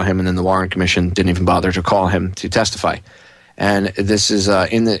 they saw him, and then the Warren Commission didn't even bother to call him to testify. And this is a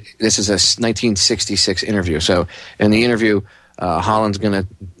 1966 interview. So in the interview, Holland's going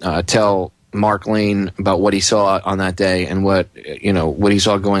to tell Mark Lane about what he saw on that day and what he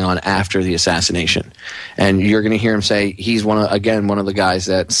saw going on after the assassination. And you're going to hear him say he's one of the guys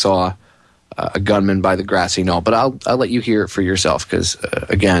that saw a gunman by the grassy knoll. But I'll let you hear it for yourself because,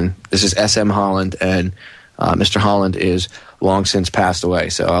 again, this is S.M. Holland, and Mr. Holland is long since passed away.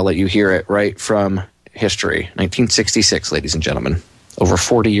 So I'll let you hear it right from history. 1966, ladies and gentlemen, over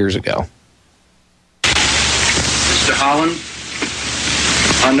 40 years ago. Mr. Holland,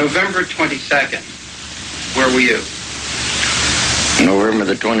 on November 22nd, where were you? November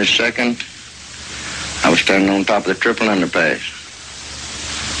the 22nd, I was standing on top of the triple underpass,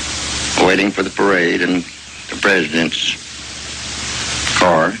 waiting for the parade and the president's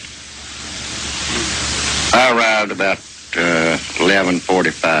car. I arrived about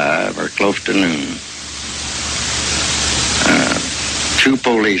 11:45 or close to noon. 2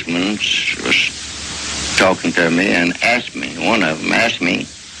 policemen was talking to me and one of them asked me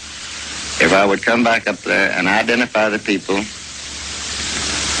if I would come back up there and identify the people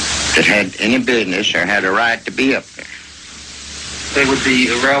that had any business or had a right to be up there. They would be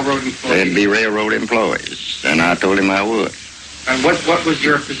railroad employees? They'd be railroad employees, and I told him I would. And what was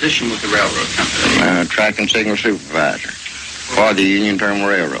your position with the railroad company? Track and signal supervisor for the Union Terminal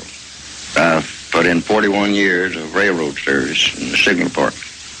Railroad. I've put in 41 years of railroad service in the signal department.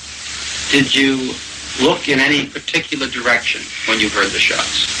 Did you look in any particular direction when you heard the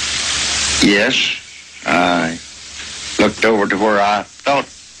shots? Yes. I looked over to where I thought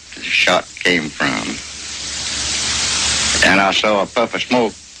the shot came from. And I saw a puff of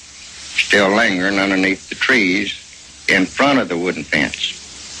smoke still lingering underneath the trees in front of the wooden fence.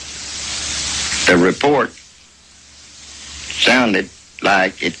 The report sounded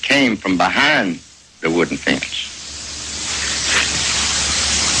like it came from behind the wooden fence.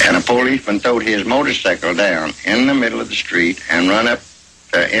 And a policeman throwed his motorcycle down in the middle of the street and run up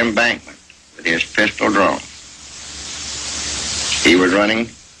the embankment with his pistol drawn. He was running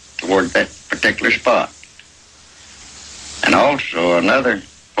toward that particular spot. And also another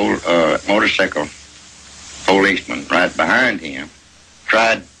motorcycle policeman right behind him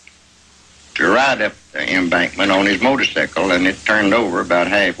tried to ride up the embankment on his motorcycle, and it turned over about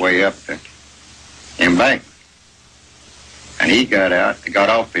halfway up the embankment. And he got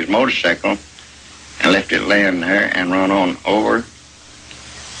off his motorcycle and left it laying there and run on over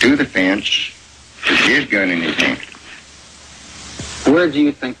to the fence with his gun in his hand. Where do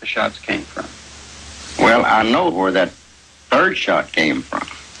you think the shots came from? Well, I know where that third shot came from.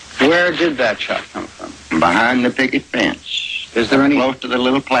 Where did that shot come from? Behind the picket fence. Is there any close to the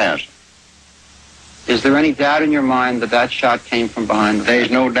little plaza? Is there any doubt in your mind that that shot came from behind the fence?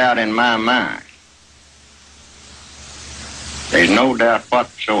 There's no doubt in my mind. There's no doubt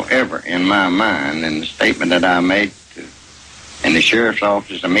whatsoever in my mind in the statement that I made in the sheriff's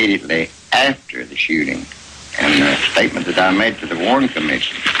office immediately after the shooting, and the statement that I made to the Warren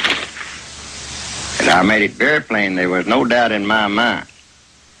Commission. And I made it very plain there was no doubt in my mind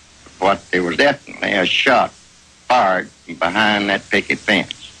what there was definitely a shot fired from behind that picket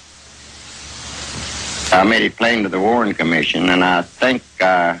fence. I made it plain to the Warren Commission, and I think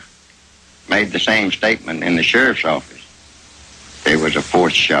I made the same statement in the sheriff's office. There was a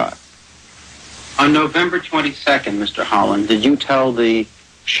fourth shot. On November 22nd, Mr. Holland, did you tell the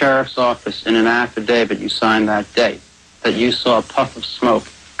sheriff's office in an affidavit you signed that date that you saw a puff of smoke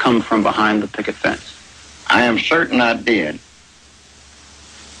come from behind the picket fence? I am certain I did.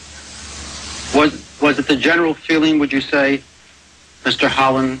 Was it the general feeling, would you say, Mr.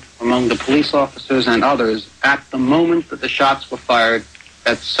 Holland, among the police officers and others, at the moment that the shots were fired,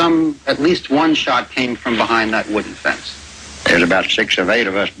 that at least one shot came from behind that wooden fence? There's about 6 or 8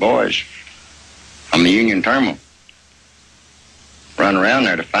 of us boys from the Union Terminal run around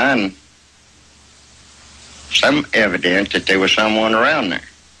there to find some evidence that there was someone around there.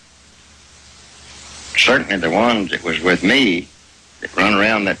 Certainly the ones that was with me that run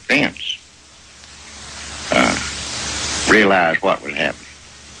around that fence realized what was happening.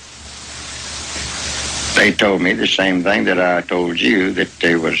 They told me the same thing that I told you, that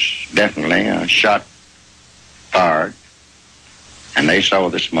there was definitely a shot fired, and they saw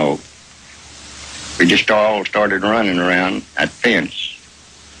the smoke. We just all started running around that fence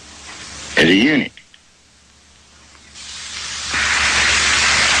as a unit.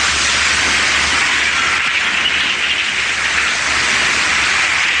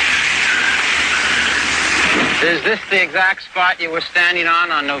 Is this the exact spot you were standing on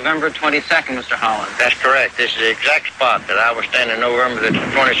November 22nd, Mr. Holland? That's correct. This is the exact spot that I was standing November the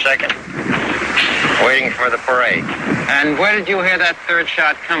 22nd, waiting for the parade. And where did you hear that third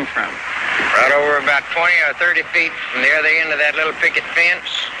shot come from? Right over about 20 or 30 feet from the other end of that little picket fence.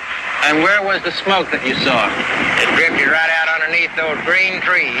 And where was the smoke that you saw? It drifted right out underneath those green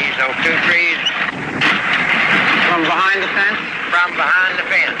trees, those 2 trees. From behind the fence? From behind the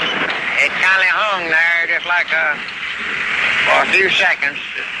fence. It kind of hung there just like for a few seconds,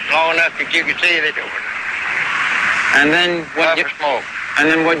 long enough that you could see that it was. And then what? Smoke. And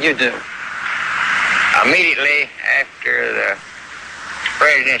then what'd you do? Immediately after the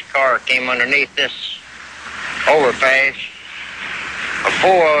president's car came underneath this overpass,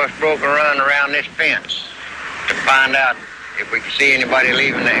 4 of us broke a run around this fence to find out if we could see anybody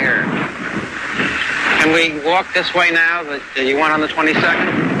leaving the area. Can we walk this way now that you went on the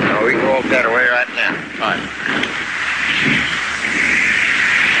 22nd? No, we can walk that way right now. Fine.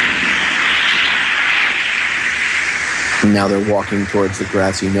 Now they're walking towards the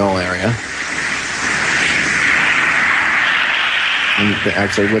grassy knoll area. And they're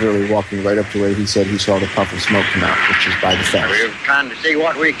actually literally walking right up to where he said he saw the puff of smoke come out, which is by the fence. We were trying to see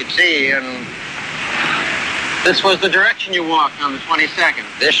what we could see, and this was the direction you walked on the 22nd.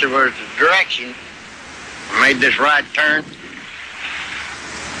 This was the direction. We made this right turn.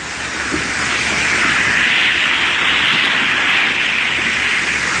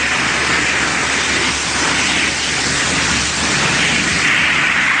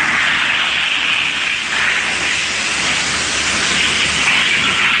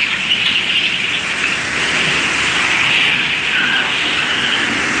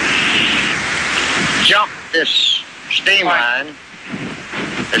 Jumped this steam line,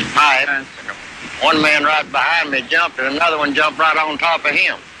 this pipe. One man right behind me jumped, and another one jumped right on top of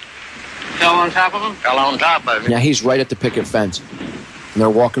him. Fell on top of him? Fell on top of him. Yeah, he's right at the picket fence. And they're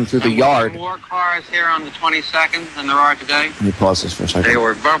walking through the yard. There were more cars here on the 22nd than there are today? Let me pause this for a second. They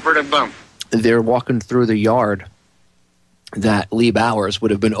were bumper to bumper. They're walking through the yard that Lee Bowers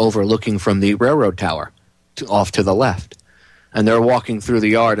would have been overlooking from the railroad tower off to the left. And they're walking through the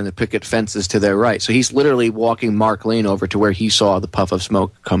yard, and the picket fence is to their right. So he's literally walking Mark Lane over to where he saw the puff of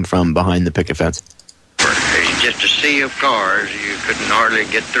smoke come from behind the picket fence. It's just a sea of cars. You couldn't hardly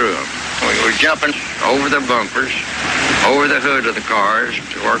get through them. We were jumping over the bumpers, over the hood of the cars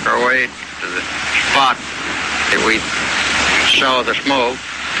to work our way to the spot that we saw the smoke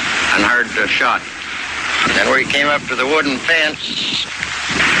and heard the shot. And then we came up to the wooden fence.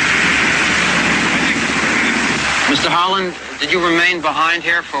 Mr. Holland, did you remain behind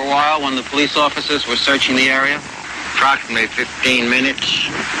here for a while when the police officers were searching the area? Approximately 15 minutes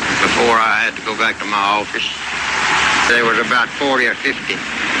before I had to go back to my office. There was about 40 or 50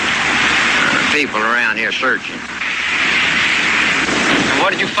 people around here searching. And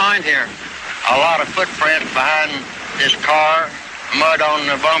what did you find here? A lot of footprints behind this car, mud on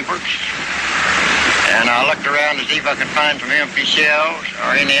the bumpers. And I looked around to see if I could find some empty shells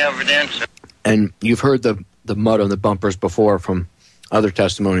or any evidence. And you've heard the mud on the bumpers before from other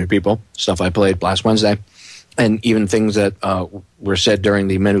testimony people, stuff I played last Wednesday, and even things that were said during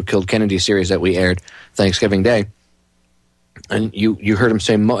the Men Who Killed Kennedy series that we aired Thanksgiving Day. and you heard him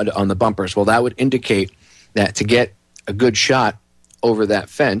say mud on the bumpers. Well, that would indicate that to get a good shot over that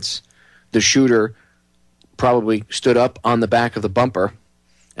fence, the shooter probably stood up on the back of the bumper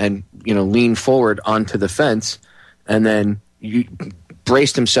and, leaned forward onto the fence, and then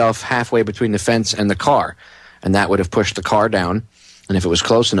braced himself halfway between the fence and the car, and that would have pushed the car down. And if it was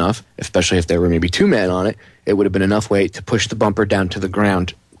close enough, especially if there were maybe two men on it, it would have been enough weight to push the bumper down to the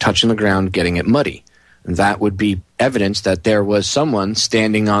ground, touching the ground, getting it muddy. And that would be evidence that there was someone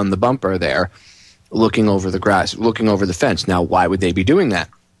standing on the bumper there, looking over the grass, looking over the fence. Now, why would they be doing that?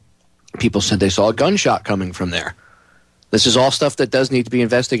 People said they saw a gunshot coming from there. This is all stuff that does need to be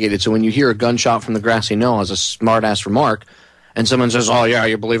investigated. So when you hear a gunshot from the grassy knoll as a smart-ass remark, and someone says, "Oh yeah,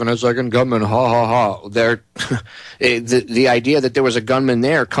 you're believing a second gunman," ha ha ha. The idea that there was a gunman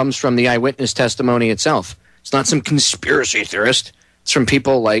there comes from the eyewitness testimony itself. It's not some conspiracy theorist. It's from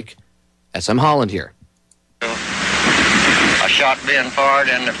people like S.M. Holland here. A shot being fired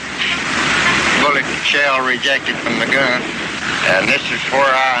and the bullet shell rejected from the gun, and this is where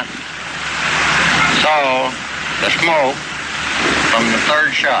I saw the smoke from the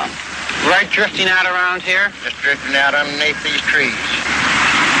third shot. Right drifting out around here? Just drifting out underneath these trees.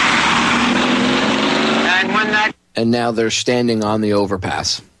 And when that... And now they're standing on the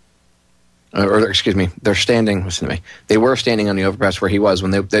overpass. Excuse me, they're standing, listen to me. They were standing on the overpass where he was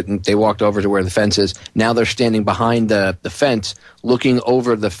when they walked over to where the fence is. Now they're standing behind the fence, looking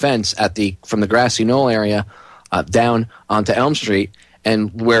over the fence from the grassy knoll area down onto Elm Street,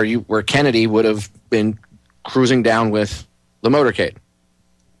 and where Kennedy would have been cruising down with the motorcade.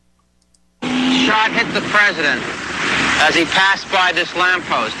 Shot hit the president as he passed by this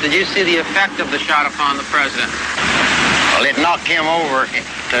lamppost. Did you see the effect of the shot upon the president? Well, it knocked him over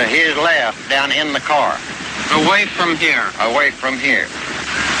to his left, down in the car. Away from here. Away from here.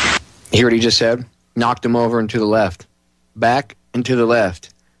 Hear what he just said? Knocked him over and to the left. Back and to the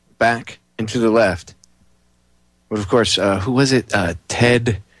left. Back and to the left. But of course, who was it?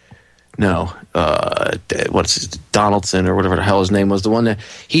 Ted... No, Donaldson or whatever the hell his name was. The one that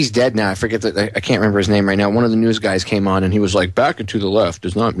he's dead now. I forget that. I can't remember his name right now. One of the news guys came on and he was like, "Back and to the left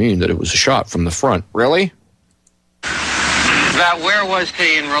does not mean that it was a shot from the front." Really? About where was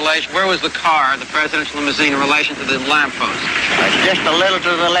he in relation? Where was the car, the presidential limousine, in relation to the lamppost? Just a little to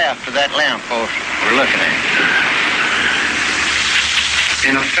the left of that lamppost we're looking at.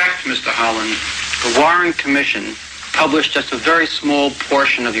 In effect, Mr. Holland, the Warren Commission published just a very small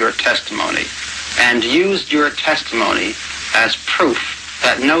portion of your testimony and used your testimony as proof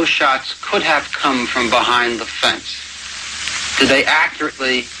that no shots could have come from behind the fence. Did they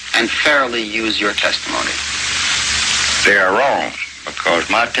accurately and fairly use your testimony? They are wrong, because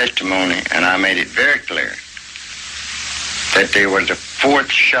my testimony, and I made it very clear, that there was a fourth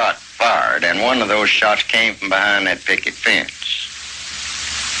shot fired, and one of those shots came from behind that picket fence.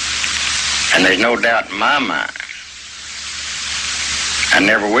 And there's no doubt in my mind, and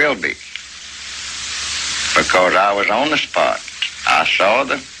never will be, because I was on the spot. I saw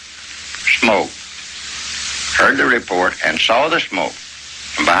the smoke, heard the report, and saw the smoke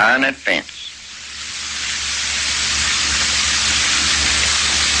from behind that fence.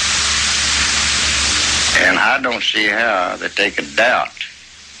 And I don't see how that they could doubt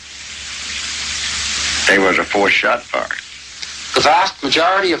there was a fourth shot fired. The vast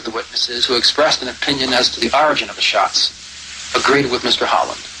majority of the witnesses who expressed an opinion as to the origin of the shots agreed with Mr.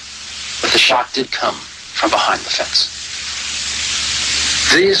 Holland that the shot did come from behind the fence.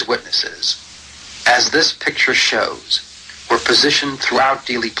 These witnesses, as this picture shows, were positioned throughout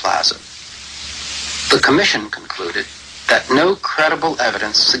Dealey Plaza. The commission concluded that no credible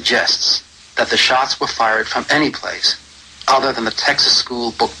evidence suggests that the shots were fired from any place other than the Texas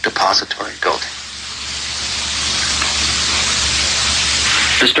School Book Depository building.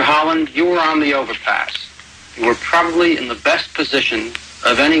 Mr. Holland, you were on the overpass. You were probably in the best position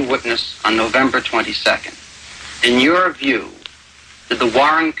of any witness on November 22nd. In your view, did the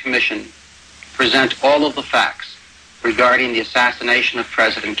Warren Commission present all of the facts regarding the assassination of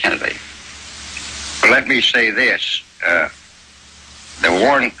President Kennedy? Well, let me say this. The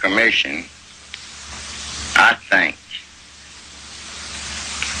Warren Commission, I think,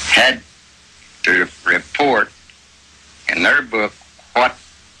 had to report in their book what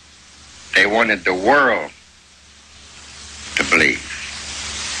they wanted the world to believe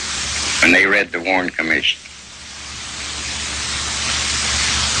when they read the Warren Commission.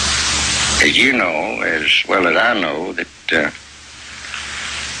 As you know, as well as I know, that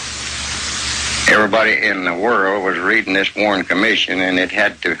everybody in the world was reading this Warren Commission, and it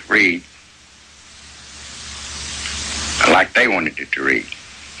had to read like they wanted it to read.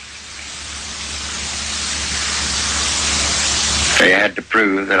 They had to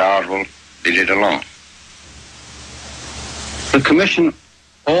prove that Oswald did it alone. The commission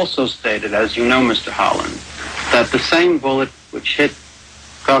also stated, as you know, Mr. Holland, that the same bullet which hit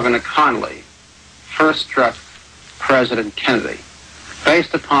Governor Connally first struck President Kennedy.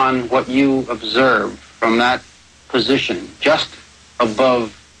 Based upon what you observed from that position just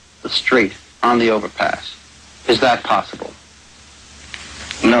above the street on the overpass, is that possible?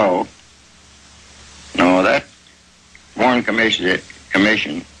 No. No, that Warren Commission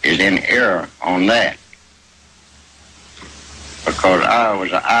is in error on that, because I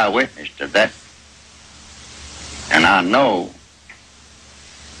was an eyewitness to that, and I know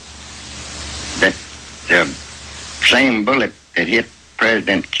that the same bullet that hit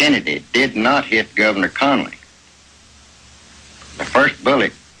President Kennedy did not hit Governor Connally. The first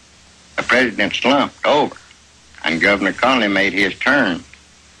bullet, the president slumped over, and Governor Connally made his turn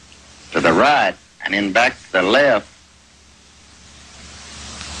to the right and then back to the left.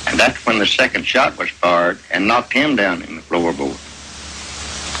 And that's when the second shot was fired and knocked him down in the floorboard.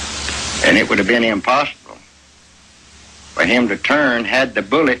 And it would have been impossible for him to turn had the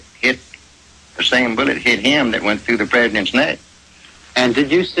bullet hit, the same bullet hit him that went through the president's neck. And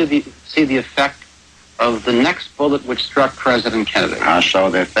did you see the effect of the next bullet which struck President Kennedy? I saw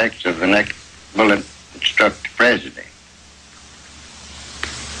the effects of the next bullet that struck the president.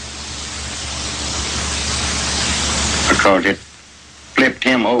 Because it flipped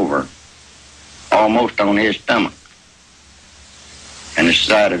him over almost on his stomach and the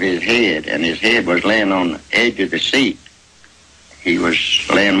side of his head, and his head was laying on the edge of the seat. He was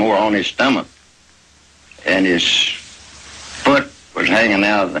laying more on his stomach, and his foot was hanging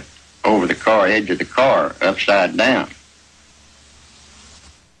out over the car, edge of the car, upside down.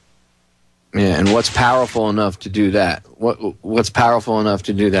 Yeah, and what's powerful enough to do that? What's powerful enough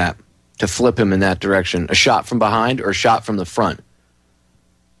to do that? To flip him in that direction? A shot from behind or a shot from the front?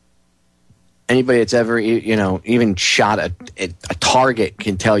 Anybody that's ever, even shot a target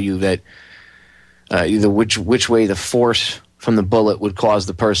can tell you that which way the force from the bullet would cause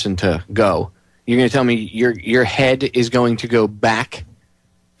the person to go. You're going to tell me your head is going to go back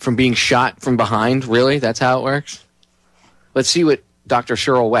from being shot from behind? Really? That's how it works? Let's see what Dr.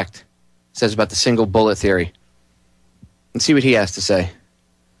 Cyril Wecht says about the single bullet theory. Let's see what he has to say.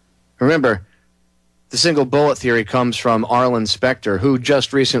 Remember, the single bullet theory comes from Arlen Specter, who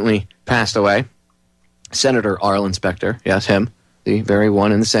just recently passed away. Senator Arlen Specter, yes, him, the very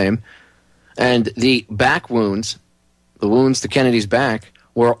one and the same. And the back wounds, the wounds to Kennedy's back,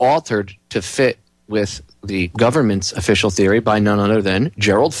 were altered to fit with the government's official theory by none other than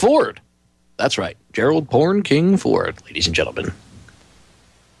Gerald Ford. That's right, Gerald Porn King Ford, ladies and gentlemen.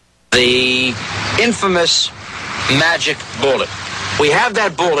 The infamous magic bullet. We have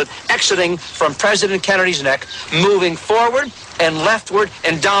that bullet exiting from President Kennedy's neck, moving forward and leftward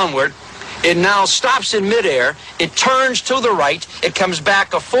and downward. It now stops in midair. It turns to the right. It comes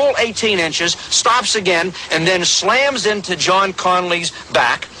back a full 18 inches, stops again, and then slams into John Connally's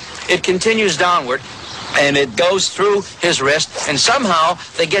back. It continues downward, and it goes through his wrist, and somehow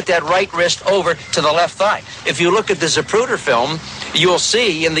they get that right wrist over to the left thigh. If you look at the Zapruder film, you'll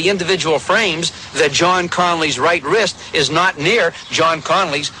see in the individual frames that John Connally's right wrist is not near John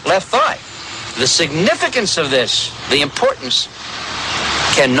Connally's left thigh. The significance of this, the importance,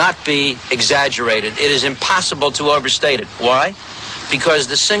 cannot be exaggerated. It is impossible to overstate it. Why? Because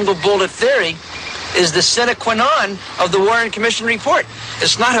the single bullet theory is the sine qua non of the Warren Commission report.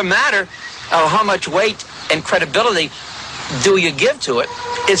 It's not a matter of how much weight and credibility do you give to it.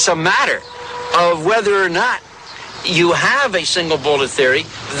 It's a matter of whether or not you have a single bullet theory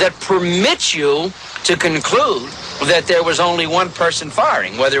that permits you to conclude that there was only one person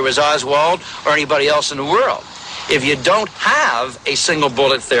firing, whether it was Oswald or anybody else in the world. If you don't have a single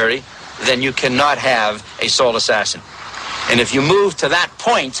bullet theory, then you cannot have a sole assassin. And if you move to that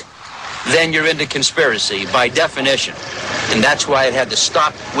point, then you're into conspiracy by definition. And that's why it had to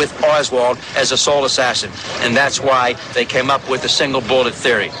stop with Oswald as a sole assassin. And that's why they came up with the single bullet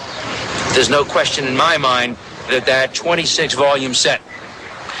theory. There's no question in my mind that that 26-volume set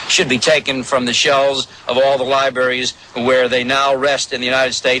should be taken from the shelves of all the libraries where they now rest in the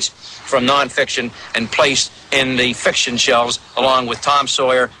United States from nonfiction and placed in the fiction shelves along with Tom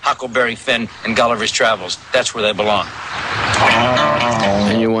Sawyer, Huckleberry Finn, and Gulliver's Travels. That's where they belong.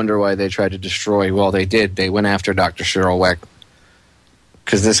 And you wonder why they tried to destroy. Well, they did. They went after Dr. Cyril Wecht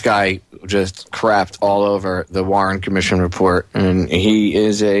because this guy just crapped all over the Warren Commission report. And he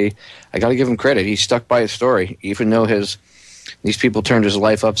is I got to give him credit. He stuck by his story, even though these people turned his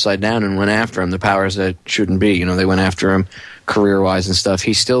life upside down and went after him, the powers that shouldn't be. They went after him career-wise and stuff,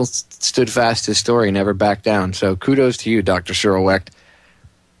 he still stood fast his story, never backed down. So kudos to you, Dr. Cyril Wecht.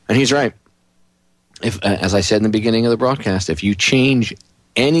 And he's right. If, as I said in the beginning of the broadcast, if you change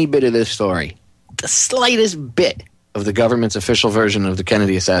any bit of this story, the slightest bit of the government's official version of the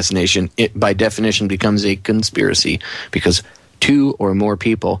Kennedy assassination, it by definition becomes a conspiracy because 2 or more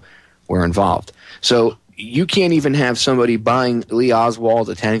people were involved. So you can't even have somebody buying Lee Oswald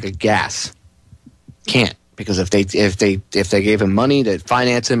a tank of gas. Can't, because if they gave him money to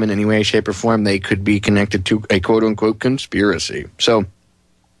finance him in any way, shape, or form, they could be connected to a quote-unquote conspiracy. So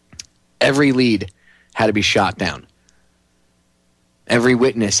every lead had to be shot down. Every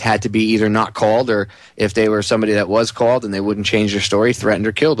witness had to be either not called, or if they were somebody that was called and they wouldn't change their story, threatened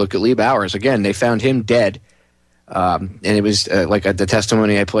or killed. Look at Lee Bowers. Again, they found him dead. And it was like the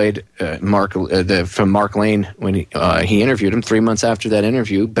testimony I played from Mark Lane when he interviewed him. 3 months after that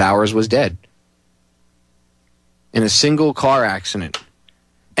interview, Bowers was dead in a single car accident.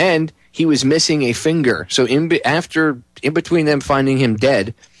 And he was missing a finger. So in between them finding him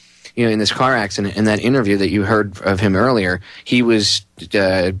dead, in this car accident and that interview that you heard of him earlier, he was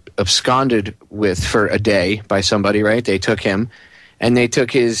absconded with for a day by somebody, right? They took him, and they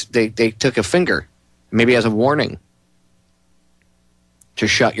took a finger, maybe as a warning to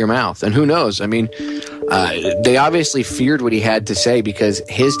shut your mouth. And who knows? I mean, they obviously feared what he had to say because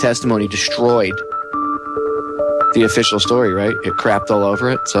his testimony destroyed the official story, right? It crapped all over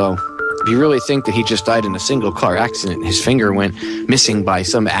it. So if you really think that he just died in a single car accident, his finger went missing by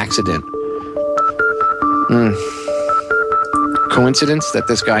some accident. Coincidence that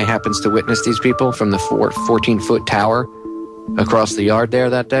this guy happens to witness these people from the 14-foot tower across the yard there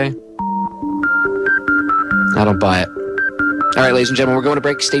that day? I don't buy it. All right, ladies and gentlemen, we're going to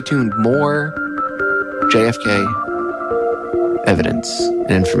break. Stay tuned. More JFK evidence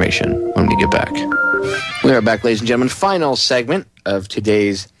and information when we get back. We are back, ladies and gentlemen. Final segment of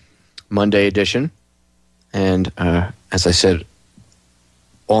today's Monday edition. And as I said,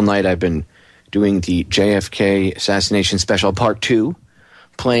 all night I've been doing the JFK Assassination Special Part 2,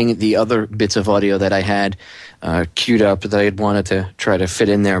 playing the other bits of audio that I had queued up that I had wanted to try to fit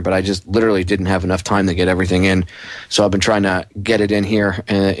in there, but I just literally didn't have enough time to get everything in. So I've been trying to get it in here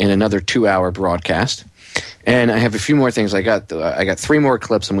in another 2-hour broadcast. And I have a few more things. I got 3 more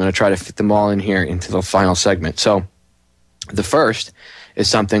clips. I'm going to try to fit them all in here into the final segment. So the first is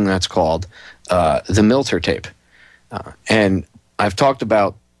something that's called the Milteer tape. And I've talked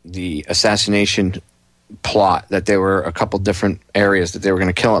about the assassination plot, that there were a couple different areas that they were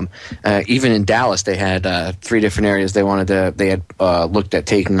going to kill him. Even in Dallas, they had 3 different areas they had looked at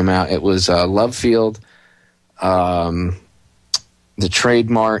taking him out. It was Love Field, the Trade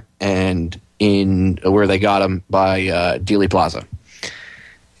Mart, and in where they got him by Dealey Plaza.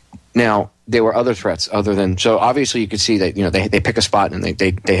 Now, there were other threats other than, so obviously you could see that, they pick a spot and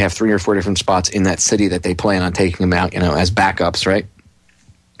they have 3 or 4 different spots in that city that they plan on taking him out, as backups, right?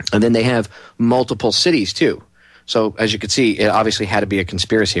 And then they have multiple cities too. So as you can see, it obviously had to be a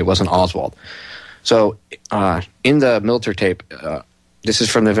conspiracy. It wasn't Oswald. So in the Milteer tape, this is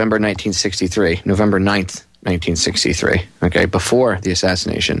from November 1963, November 9th, 1963, okay, before the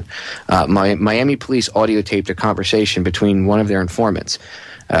assassination. Miami police audio taped a conversation between one of their informants,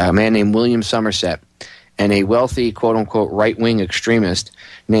 a man named William Somerset, and a wealthy, quote-unquote, right-wing extremist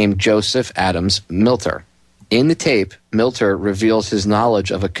named Joseph Adams Milteer. In the tape, Milteer reveals his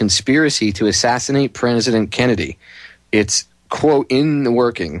knowledge of a conspiracy to assassinate President Kennedy. It's, quote, in the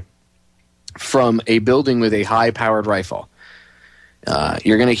working from a building with a high-powered rifle.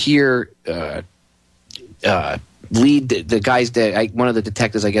 You're going to hear the guys that one of the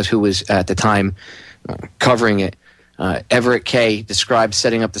detectives, I guess, who was at the time covering it, Everett Kay, describes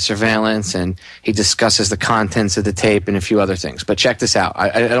setting up the surveillance, and he discusses the contents of the tape and a few other things. But check this out.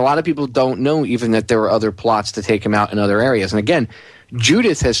 A lot of people don't know even that there were other plots to take him out in other areas. And again,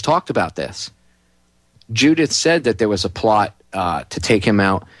 Judith has talked about this. Judith said that there was a plot to take him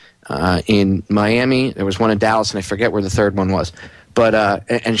out in Miami. There was one in Dallas, and I forget where the third one was. But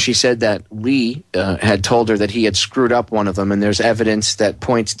and she said that Lee had told her that he had screwed up one of them, and there's evidence that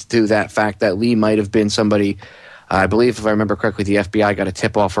points to that fact that Lee might have been somebody. I believe, if I remember correctly, the FBI got a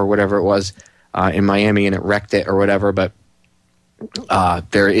tip-off or whatever it was in Miami, and it wrecked it or whatever. But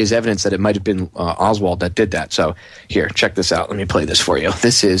there is evidence that it might have been Oswald that did that. So here, check this out. Let me play this for you.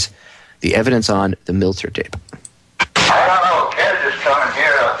 This is the evidence on the Milteer tape. I don't know. Kid just coming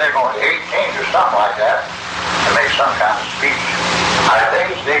here, I think on the 18th or something like that, to make some kind of speech. I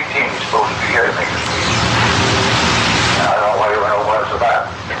think it's the 18th he's supposed to be here to make a speech. I don't know what it's about.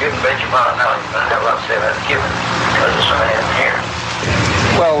 I didn't bet your mind now. You have to say that's given because there's somebody in here.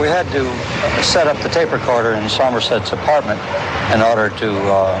 Well, we had had to set up the tape recorder in Somerset's apartment in order to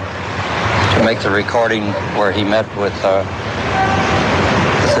make the recording where he met with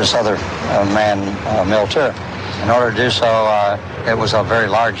this other man, Milteer. In order to do so, it was a very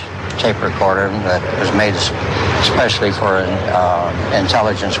large tape recorder that was made especially for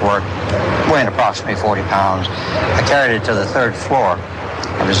intelligence work, weighing approximately 40 pounds. I carried it to the third floor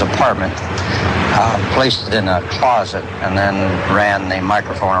of his apartment, placed it in a closet, and then ran the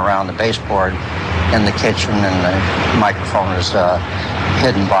microphone around the baseboard in the kitchen, and the microphone was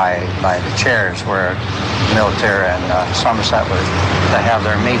hidden by the chairs where Milteer and Somerset were to have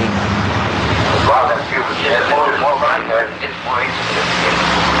their meeting.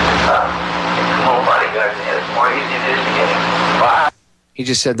 He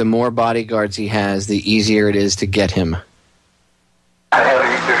just said the more bodyguards he has, the easier it is to get him. I hell,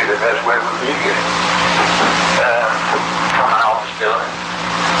 you figure the best way would be to get him from an office building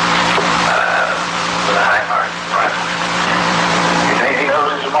with a high mark rifle. You think he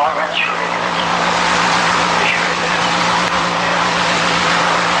knows his apartment? Sure he does. Sure he does.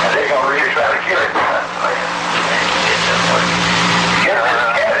 And they're going to really try to kill him.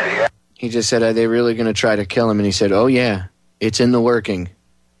 He just said, are they really going to try to kill him? And he said, oh yeah, it's in the working.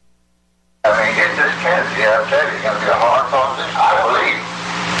 I mean, get this Kennedy, I'll tell you, it's going to be a hard process, I believe.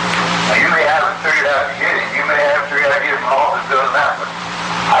 Now, you may haven't figured out to get him. You may have figured out to get him office building now, but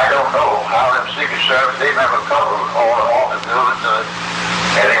I don't know how them Secret Service, they never cover all the office buildings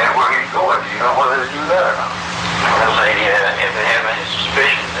and where he's going. Do you know whether they do that or not? Well, if they have any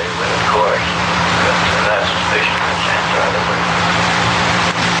suspicion, they will, of course. But that suspicion, the chance are they will.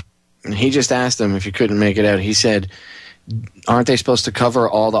 And he just asked him if he couldn't make it out. He said, aren't they supposed to cover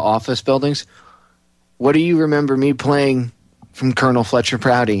all the office buildings? What do you remember me playing from Colonel Fletcher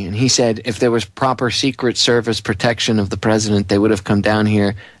Prouty? And he said, if there was proper Secret Service protection of the president, they would have come down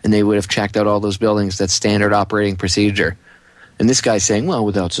here and they would have checked out all those buildings. That's standard operating procedure. And this guy's saying, well,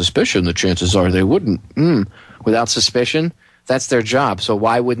 without suspicion, the chances are they wouldn't. Without suspicion, that's their job. So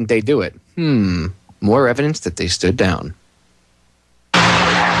why wouldn't they do it? More evidence that they stood down.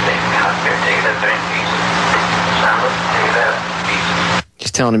 He's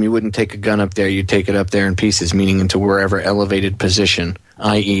telling him you wouldn't take a gun up there, you'd take it up there in pieces, meaning into wherever elevated position,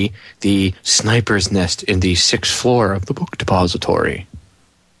 i.e. the sniper's nest in the 6th floor of the book depository.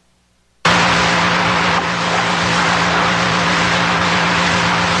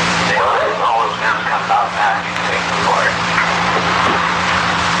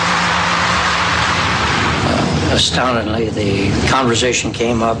 Astoundingly, the conversation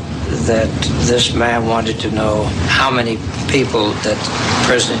came up that this man wanted to know how many people that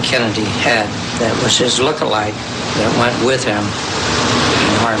President Kennedy had that was his look-alike that went with him.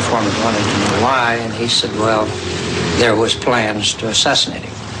 And our informant wanted to know why, and he said, well, there was plans to assassinate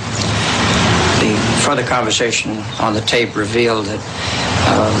him. The further conversation on the tape revealed that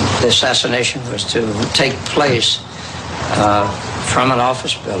the assassination was to take place from an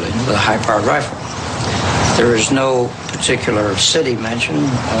office building with a high-powered rifle. There is no particular city mentioned,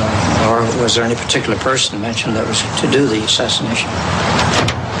 or was there any particular person mentioned that was to do the assassination.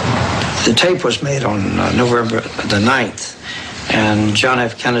 The tape was made on November the 9th, and John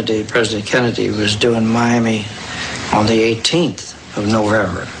F. Kennedy, President Kennedy, was due in Miami on the 18th of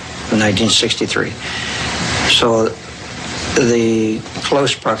November of 1963. So the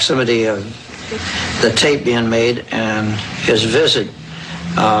close proximity of the tape being made and his visit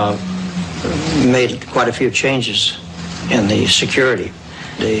made quite a few changes in the security.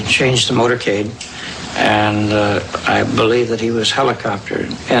 They changed the motorcade, and I believe that he was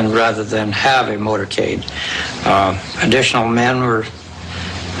helicoptered, and rather than have a motorcade, additional men were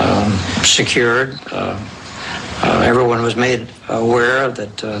secured. Everyone was made aware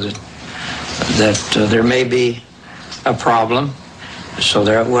that there may be a problem, so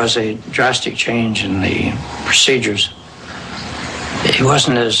there was a drastic change in the procedures. He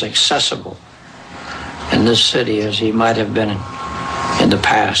wasn't as accessible in this city as he might have been in the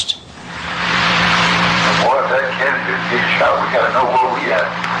past. Boy, if that Kennedy gets shot, we got to know where we at.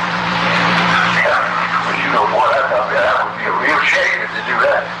 But you know, boy, that would be a real shame if they do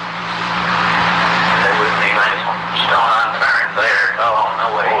that. There wouldn't be many stone unturned there. Oh,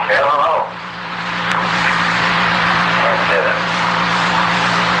 no way. Oh, hell no.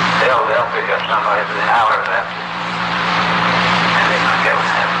 And they'll pick up somebody for the hours after. And they might get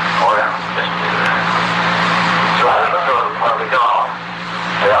with him. Or just do that. So I don't know, probably gone.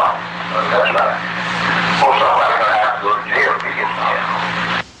 Yeah, that's right. Well, somebody's going to have to go to jail if he gets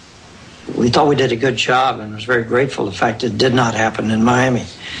out. We thought we did a good job and was very grateful the fact it did not happen in Miami.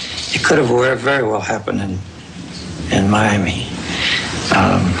 It could have very well happened in Miami.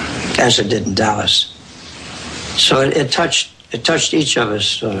 as it did in Dallas. So it touched each of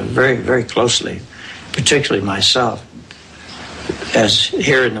us very, very closely, particularly myself, as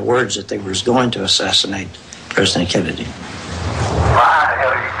hearing the words that they were going to assassinate President Kennedy.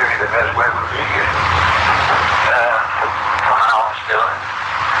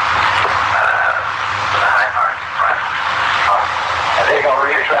 They're going to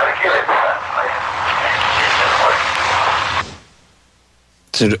really try to kill him.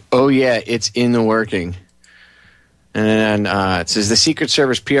 So, oh yeah, it's in the working. And it says the Secret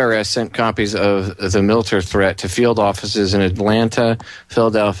Service PRS sent copies of the Milteer threat to field offices in Atlanta,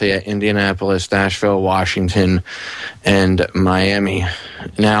 Philadelphia, Indianapolis, Nashville, Washington, and Miami.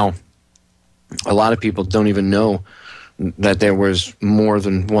 Now, a lot of people don't even know that there was more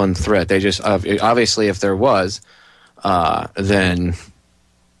than one threat. They just, obviously, if there was, then,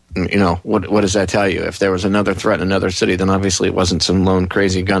 you know, what does that tell you? If there was another threat in another city, then obviously it wasn't some lone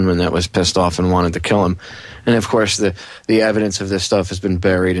crazy gunman that was pissed off and wanted to kill him. And of course, the evidence of this stuff has been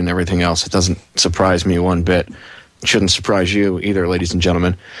buried and everything else. It doesn't surprise me one bit. It shouldn't surprise you either, ladies and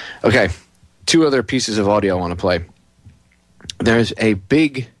gentlemen. Okay, 2 other pieces of audio I want to play. There's a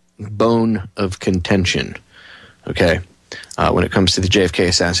big bone of contention, okay, when it comes to the JFK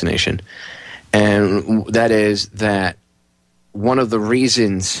assassination. And that is that one of the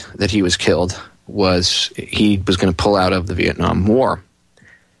reasons that he was killed was he was going to pull out of the Vietnam War.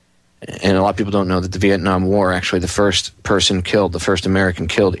 And a lot of people don't know that the Vietnam War, actually the first person killed, the first American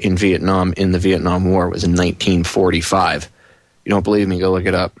killed in Vietnam in the Vietnam War was in 1945. You don't believe me, go look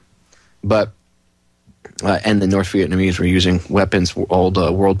it up. But, and the North Vietnamese were using weapons, old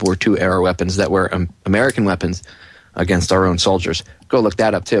World War II era weapons that were American weapons against our own soldiers. Go look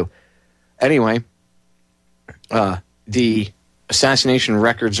that up too. Anyway, the Assassination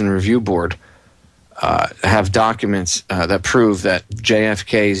Records and Review Board have documents that prove that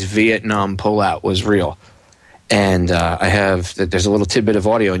JFK's Vietnam pullout was real. And there's a little tidbit of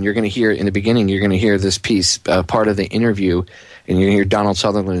audio, and you're going to hear, in the beginning, you're going to hear this piece, part of the interview, and you're going to hear Donald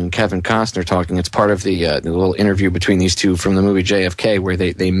Sutherland and Kevin Costner talking. It's part of the little interview between these two from the movie JFK where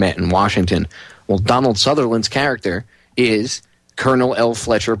they met in Washington. Well, Donald Sutherland's character is Colonel L.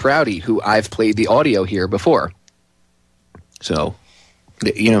 Fletcher Prouty, who I've played the audio here before. So,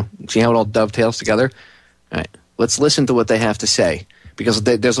 you know, see how it all dovetails together? All right, let's listen to what they have to say. Because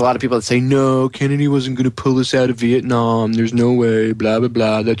there's a lot of people that say, no, Kennedy wasn't going to pull us out of Vietnam. There's no way, blah, blah,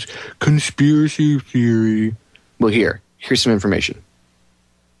 blah. That's conspiracy theory. Well, here's some information.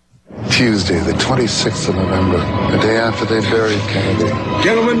 Tuesday, the 26th of November, the day after they buried Kennedy.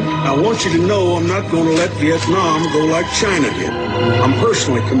 Gentlemen, I want you to know I'm not going to let Vietnam go like China did. I'm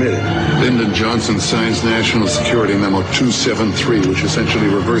personally committed. Lyndon Johnson signs National Security Memo 273, which essentially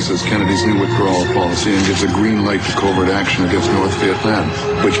reverses Kennedy's new withdrawal policy and gives a green light to covert action against North Vietnam,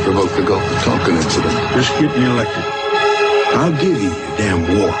 which provoked the Gulf of Tonkin incident. Just get me elected. I'll give you your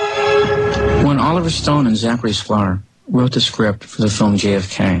damn war. When Oliver Stone and Zachary Sklar wrote the script for the film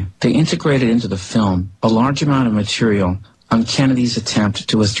JFK, they integrated into the film a large amount of material on Kennedy's attempt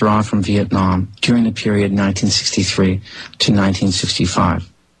to withdraw from Vietnam during the period 1963 to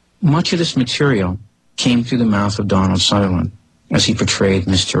 1965. Much of this material came through the mouth of Donald Sutherland as he portrayed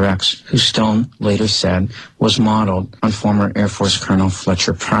Mr. X, who Stone later said was modeled on former Air Force Colonel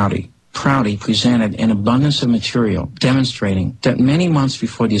Fletcher Prouty. Prouty presented an abundance of material demonstrating that many months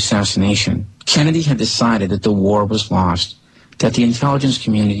before the assassination, Kennedy had decided that the war was lost, that the intelligence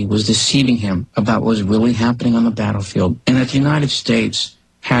community was deceiving him about what was really happening on the battlefield, and that the United States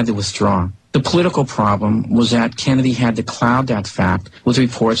had to withdraw. The political problem was that Kennedy had to cloud that fact with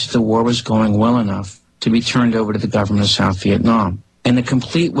reports that the war was going well enough to be turned over to the government of South Vietnam. And the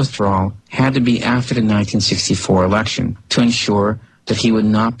complete withdrawal had to be after the 1964 election to ensure that he would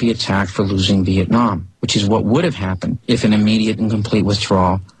not be attacked for losing Vietnam, which is what would have happened if an immediate and complete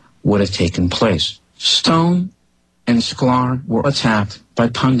withdrawal would have taken place. Stone and Sklar were attacked by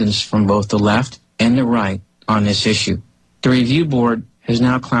pundits from both the left and the right on this issue. The review board has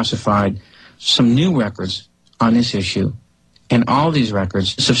now classified some new records on this issue, and all these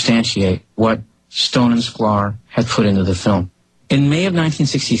records substantiate what Stone and Sklar had put into the film. In May of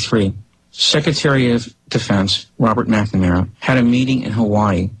 1963, Secretary of Defense Robert McNamara had a meeting in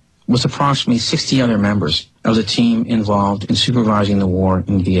Hawaii with approximately 60 other members of the team involved in supervising the war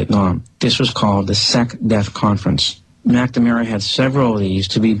in Vietnam. This was called the SecDef Conference. McNamara had several of these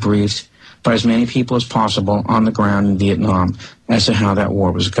to be briefed by as many people as possible on the ground in Vietnam as to how that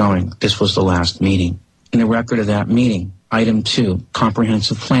war was going. This was the last meeting. In the record of that meeting, Item 2,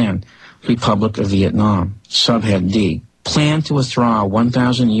 Comprehensive Plan, Republic of Vietnam, Subhead D, plan to withdraw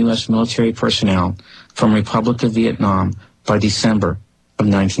 1,000 U.S. military personnel from Republic of Vietnam by December of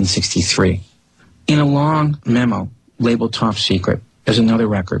 1963. In a long memo labeled Top Secret, there's another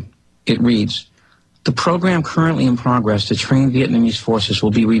record. It reads, "The program currently in progress to train Vietnamese forces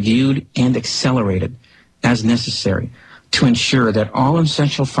will be reviewed and accelerated as necessary to ensure that all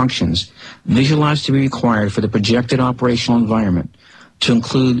essential functions visualized to be required for the projected operational environment, to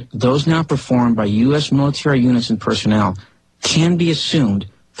include those now performed by U.S. military units and personnel, can be assumed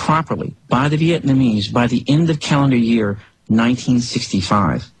properly by the Vietnamese by the end of calendar year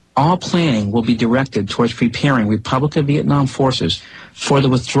 1965. All planning will be directed towards preparing Republic of Vietnam forces for the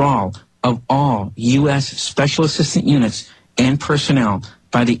withdrawal of all U.S. Special Assistant units and personnel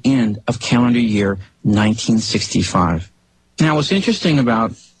by the end of calendar year 1965. Now, what's interesting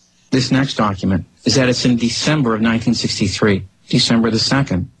about this next document is that it's in December of 1963, December the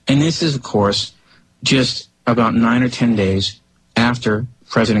 2nd. And this is, of course, just about 9 or 10 days after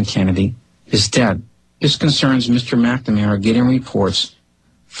President Kennedy is dead. This concerns Mr. McNamara getting reports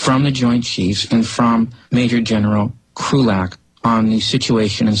from the Joint Chiefs and from Major General Krulak on the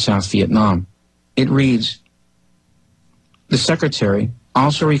situation in South Vietnam. It reads, "The Secretary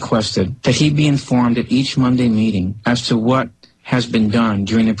also requested that he be informed at each Monday meeting as to what has been done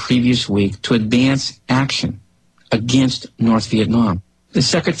during the previous week to advance action against North Vietnam. The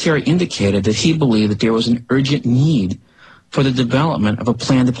Secretary indicated that he believed that there was an urgent need for the development of a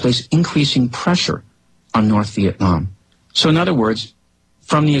plan to place increasing pressure on North Vietnam." So in other words,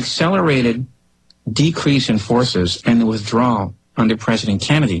 from the accelerated decrease in forces and the withdrawal under President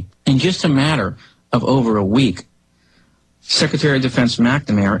Kennedy, in just a matter of over a week, Secretary of Defense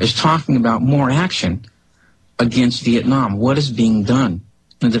McNamara is talking about more action against Vietnam. What is being done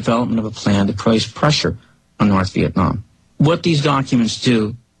in the development of a plan to place pressure on North Vietnam? What these documents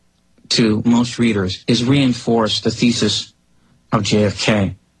do to most readers is reinforce the thesis of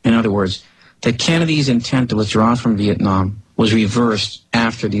JFK. In other words, that Kennedy's intent to withdraw from Vietnam was reversed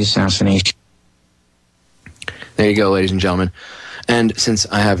after the assassination. There you go, ladies and gentlemen. And since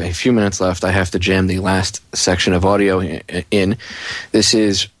I have a few minutes left, I have to jam the last section of audio in. This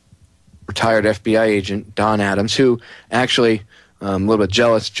is retired FBI agent Don Adams, who actually, I'm a little bit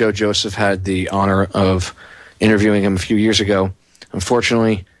jealous. Joe Joseph had the honor of interviewing him a few years ago.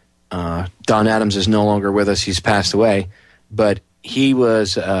 Unfortunately, Don Adams is no longer with us. He's passed away. But he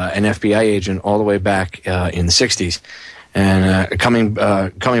was an FBI agent all the way back in the 60s. And coming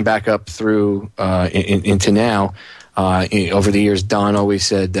back up through into now, over the years, Don always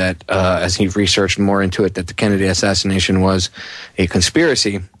said that as he researched more into it, that the Kennedy assassination was a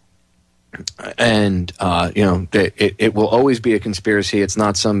conspiracy. And, it will always be a conspiracy. It's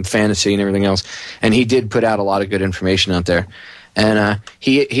not some fantasy and everything else. And he did put out a lot of good information out there. And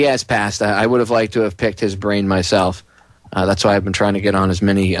he has passed. I would have liked to have picked his brain myself. That's why I've been trying to get on as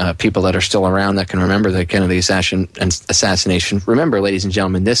many people that are still around that can remember the Kennedy assassination. Remember, ladies and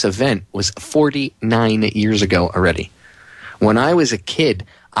gentlemen, this event was 49 years ago already. When I was a kid,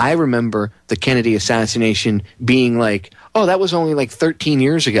 I remember the Kennedy assassination being like, oh, that was only like 13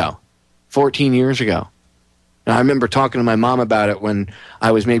 years ago, 14 years ago. And I remember talking to my mom about it when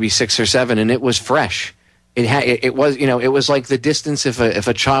I was maybe 6 or 7, and it was fresh. It was like the distance if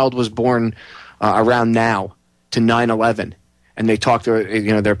a child was born around now to 9/11, and they talked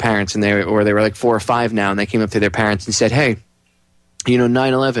to their parents, and they were like 4 or 5 now, and they came up to their parents and said, "Hey,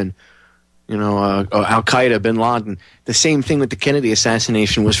 9/11, Al Qaeda, Bin Laden." The same thing with the Kennedy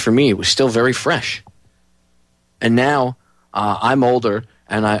assassination was for me. It was still very fresh. And now I'm older,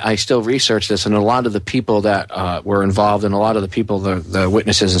 and I still research this, and a lot of the people that were involved, and a lot of the people, the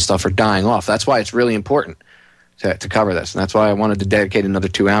witnesses and stuff, are dying off. That's why it's really important to cover this, and that's why I wanted to dedicate another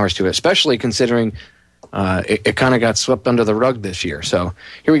 2 hours to it, especially considering it kind of got swept under the rug this year. So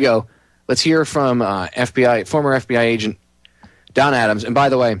here we go. Let's hear from former FBI agent Don Adams. And by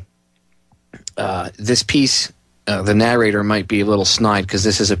the way, this piece, the narrator might be a little snide because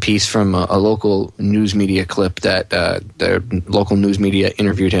this is a piece from a local news media clip that the local news media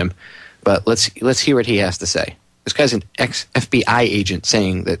interviewed him. But let's hear what he has to say. This guy's an ex-FBI agent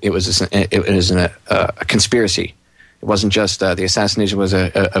saying that it was a conspiracy. It wasn't just the assassination was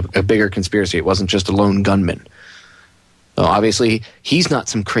a bigger conspiracy. It wasn't just a lone gunman. So obviously, he's not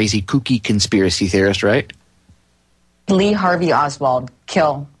some crazy, kooky conspiracy theorist, right? Lee Harvey Oswald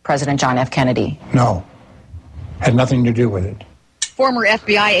kill President John F. Kennedy? No. Had nothing to do with it. Former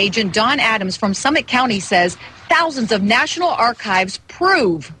FBI agent Don Adams from Summit County says thousands of National Archives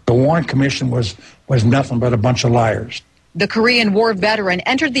prove The Warren Commission was nothing but a bunch of liars. The Korean War veteran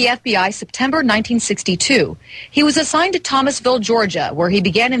entered the FBI September 1962. He was assigned to Thomasville, Georgia, where he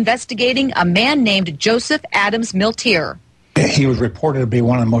began investigating a man named Joseph Adams Milteer. He was reported to be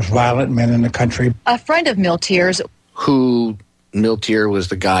one of the most violent men in the country. A friend of Milteer's, who Milteer was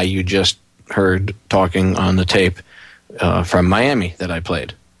the guy you just heard talking on the tape from Miami that I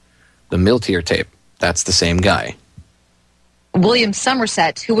played. The Milteer tape. That's the same guy. William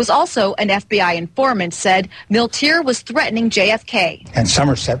Somerset, who was also an FBI informant, said Milteer was threatening JFK. And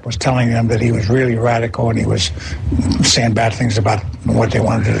Somerset was telling them that he was really radical and he was saying bad things about what they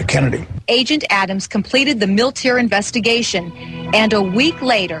wanted to do to Kennedy. Agent Adams completed the Milteer investigation, and a week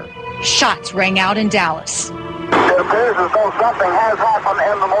later, shots rang out in Dallas. It appears as though something has happened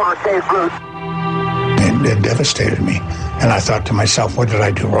in the motorcade route. It devastated me, and I thought to myself, what did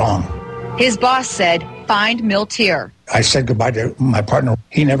I do wrong? His boss said, find Milteer. I said goodbye to my partner.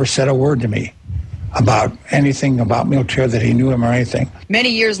 He never said a word to me about anything about Milteer, that he knew him or anything. Many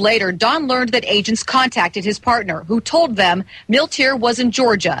years later, Don learned that agents contacted his partner, who told them Milteer was in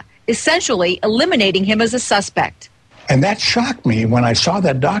Georgia, essentially eliminating him as a suspect. And that shocked me when I saw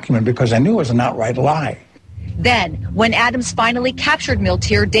that document, because I knew it was an outright lie. Then, when Adams finally captured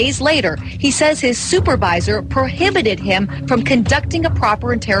Milteer days later, he says his supervisor prohibited him from conducting a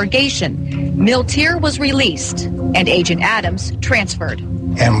proper interrogation. Milteer was released, and Agent Adams transferred.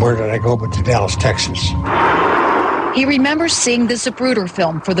 And where did I go but to Dallas, Texas? He remembers seeing the Zapruder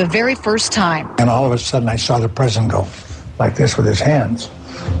film for the very first time. And all of a sudden I saw the president go like this with his hands.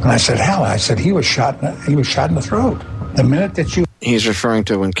 And I said, hell, I said, he was shot in the throat. The minute that you... He's referring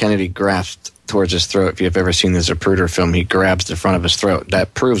to when Kennedy grasped towards his throat. If you've ever seen the Zapruder film, he grabs the front of his throat.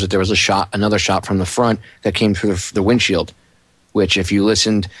 That proves that there was another shot from the front that came through the windshield, which if you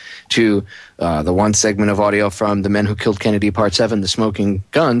listened to the one segment of audio from The Men Who Killed Kennedy, Part 7, The Smoking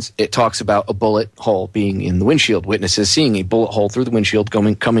Guns, it talks about a bullet hole being in the windshield. Witnesses seeing a bullet hole through the windshield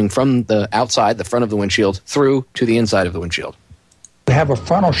coming from the outside, the front of the windshield, through to the inside of the windshield. To have a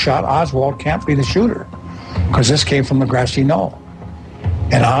frontal shot, Oswald can't be the shooter, because this came from the grassy knoll.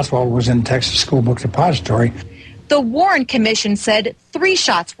 And Oswald was in Texas School Book Depository. The Warren Commission said 3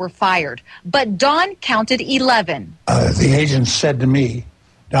 shots were fired, but Don counted 11. The agent said to me,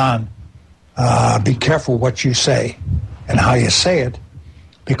 Don, be careful what you say and how you say it,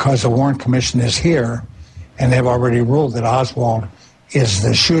 because the Warren Commission is here, and they've already ruled that Oswald is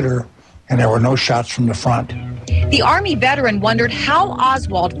the shooter, and there were no shots from the front. The Army veteran wondered how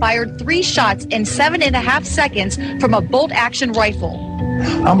Oswald fired 3 shots in 7.5 seconds from a bolt-action rifle.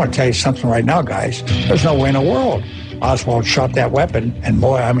 I'm going to tell you something right now, guys. There's no way in the world Oswald shot that weapon, and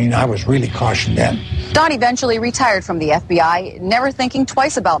boy, I mean, I was really cautioned then. Don eventually retired from the FBI, never thinking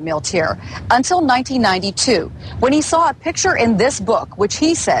twice about Milteer, until 1992, when he saw a picture in this book, which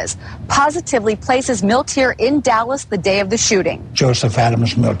he says positively places Milteer in Dallas the day of the shooting. Joseph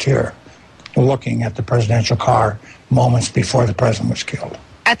Adams Milteer, looking at the presidential car moments before the president was killed.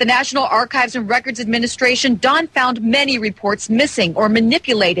 At the National Archives and Records Administration, Don found many reports missing or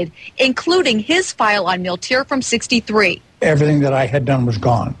manipulated, including his file on Milteer from '63. Everything that I had done was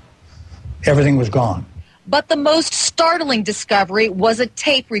gone. Everything was gone. But the most startling discovery was a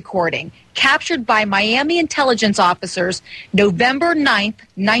tape recording captured by Miami intelligence officers November 9th,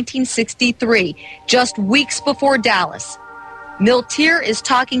 1963, just weeks before Dallas. Milteer is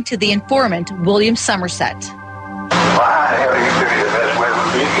talking to the informant, William Somerset. Why the hell you figure the best way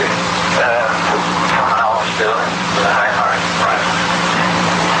would be to get somehow still in the high heart, right?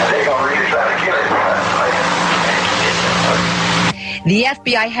 And they're going to really try to kill him. The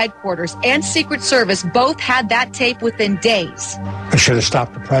FBI headquarters and Secret Service both had that tape within days. I should have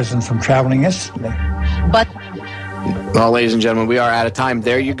stopped the president from traveling instantly. But... Well, ladies and gentlemen, we are out of time.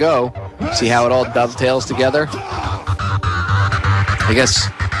 There you go. See how it all dovetails together? I guess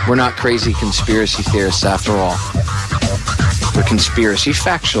we're not crazy conspiracy theorists after all. We're conspiracy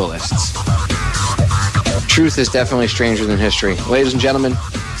factualists. Truth is definitely stranger than history. Ladies and gentlemen,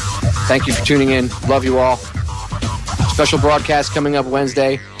 thank you for tuning in. Love you all. Special broadcast coming up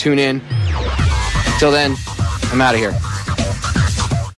Wednesday. Tune in. Till then, I'm out of here.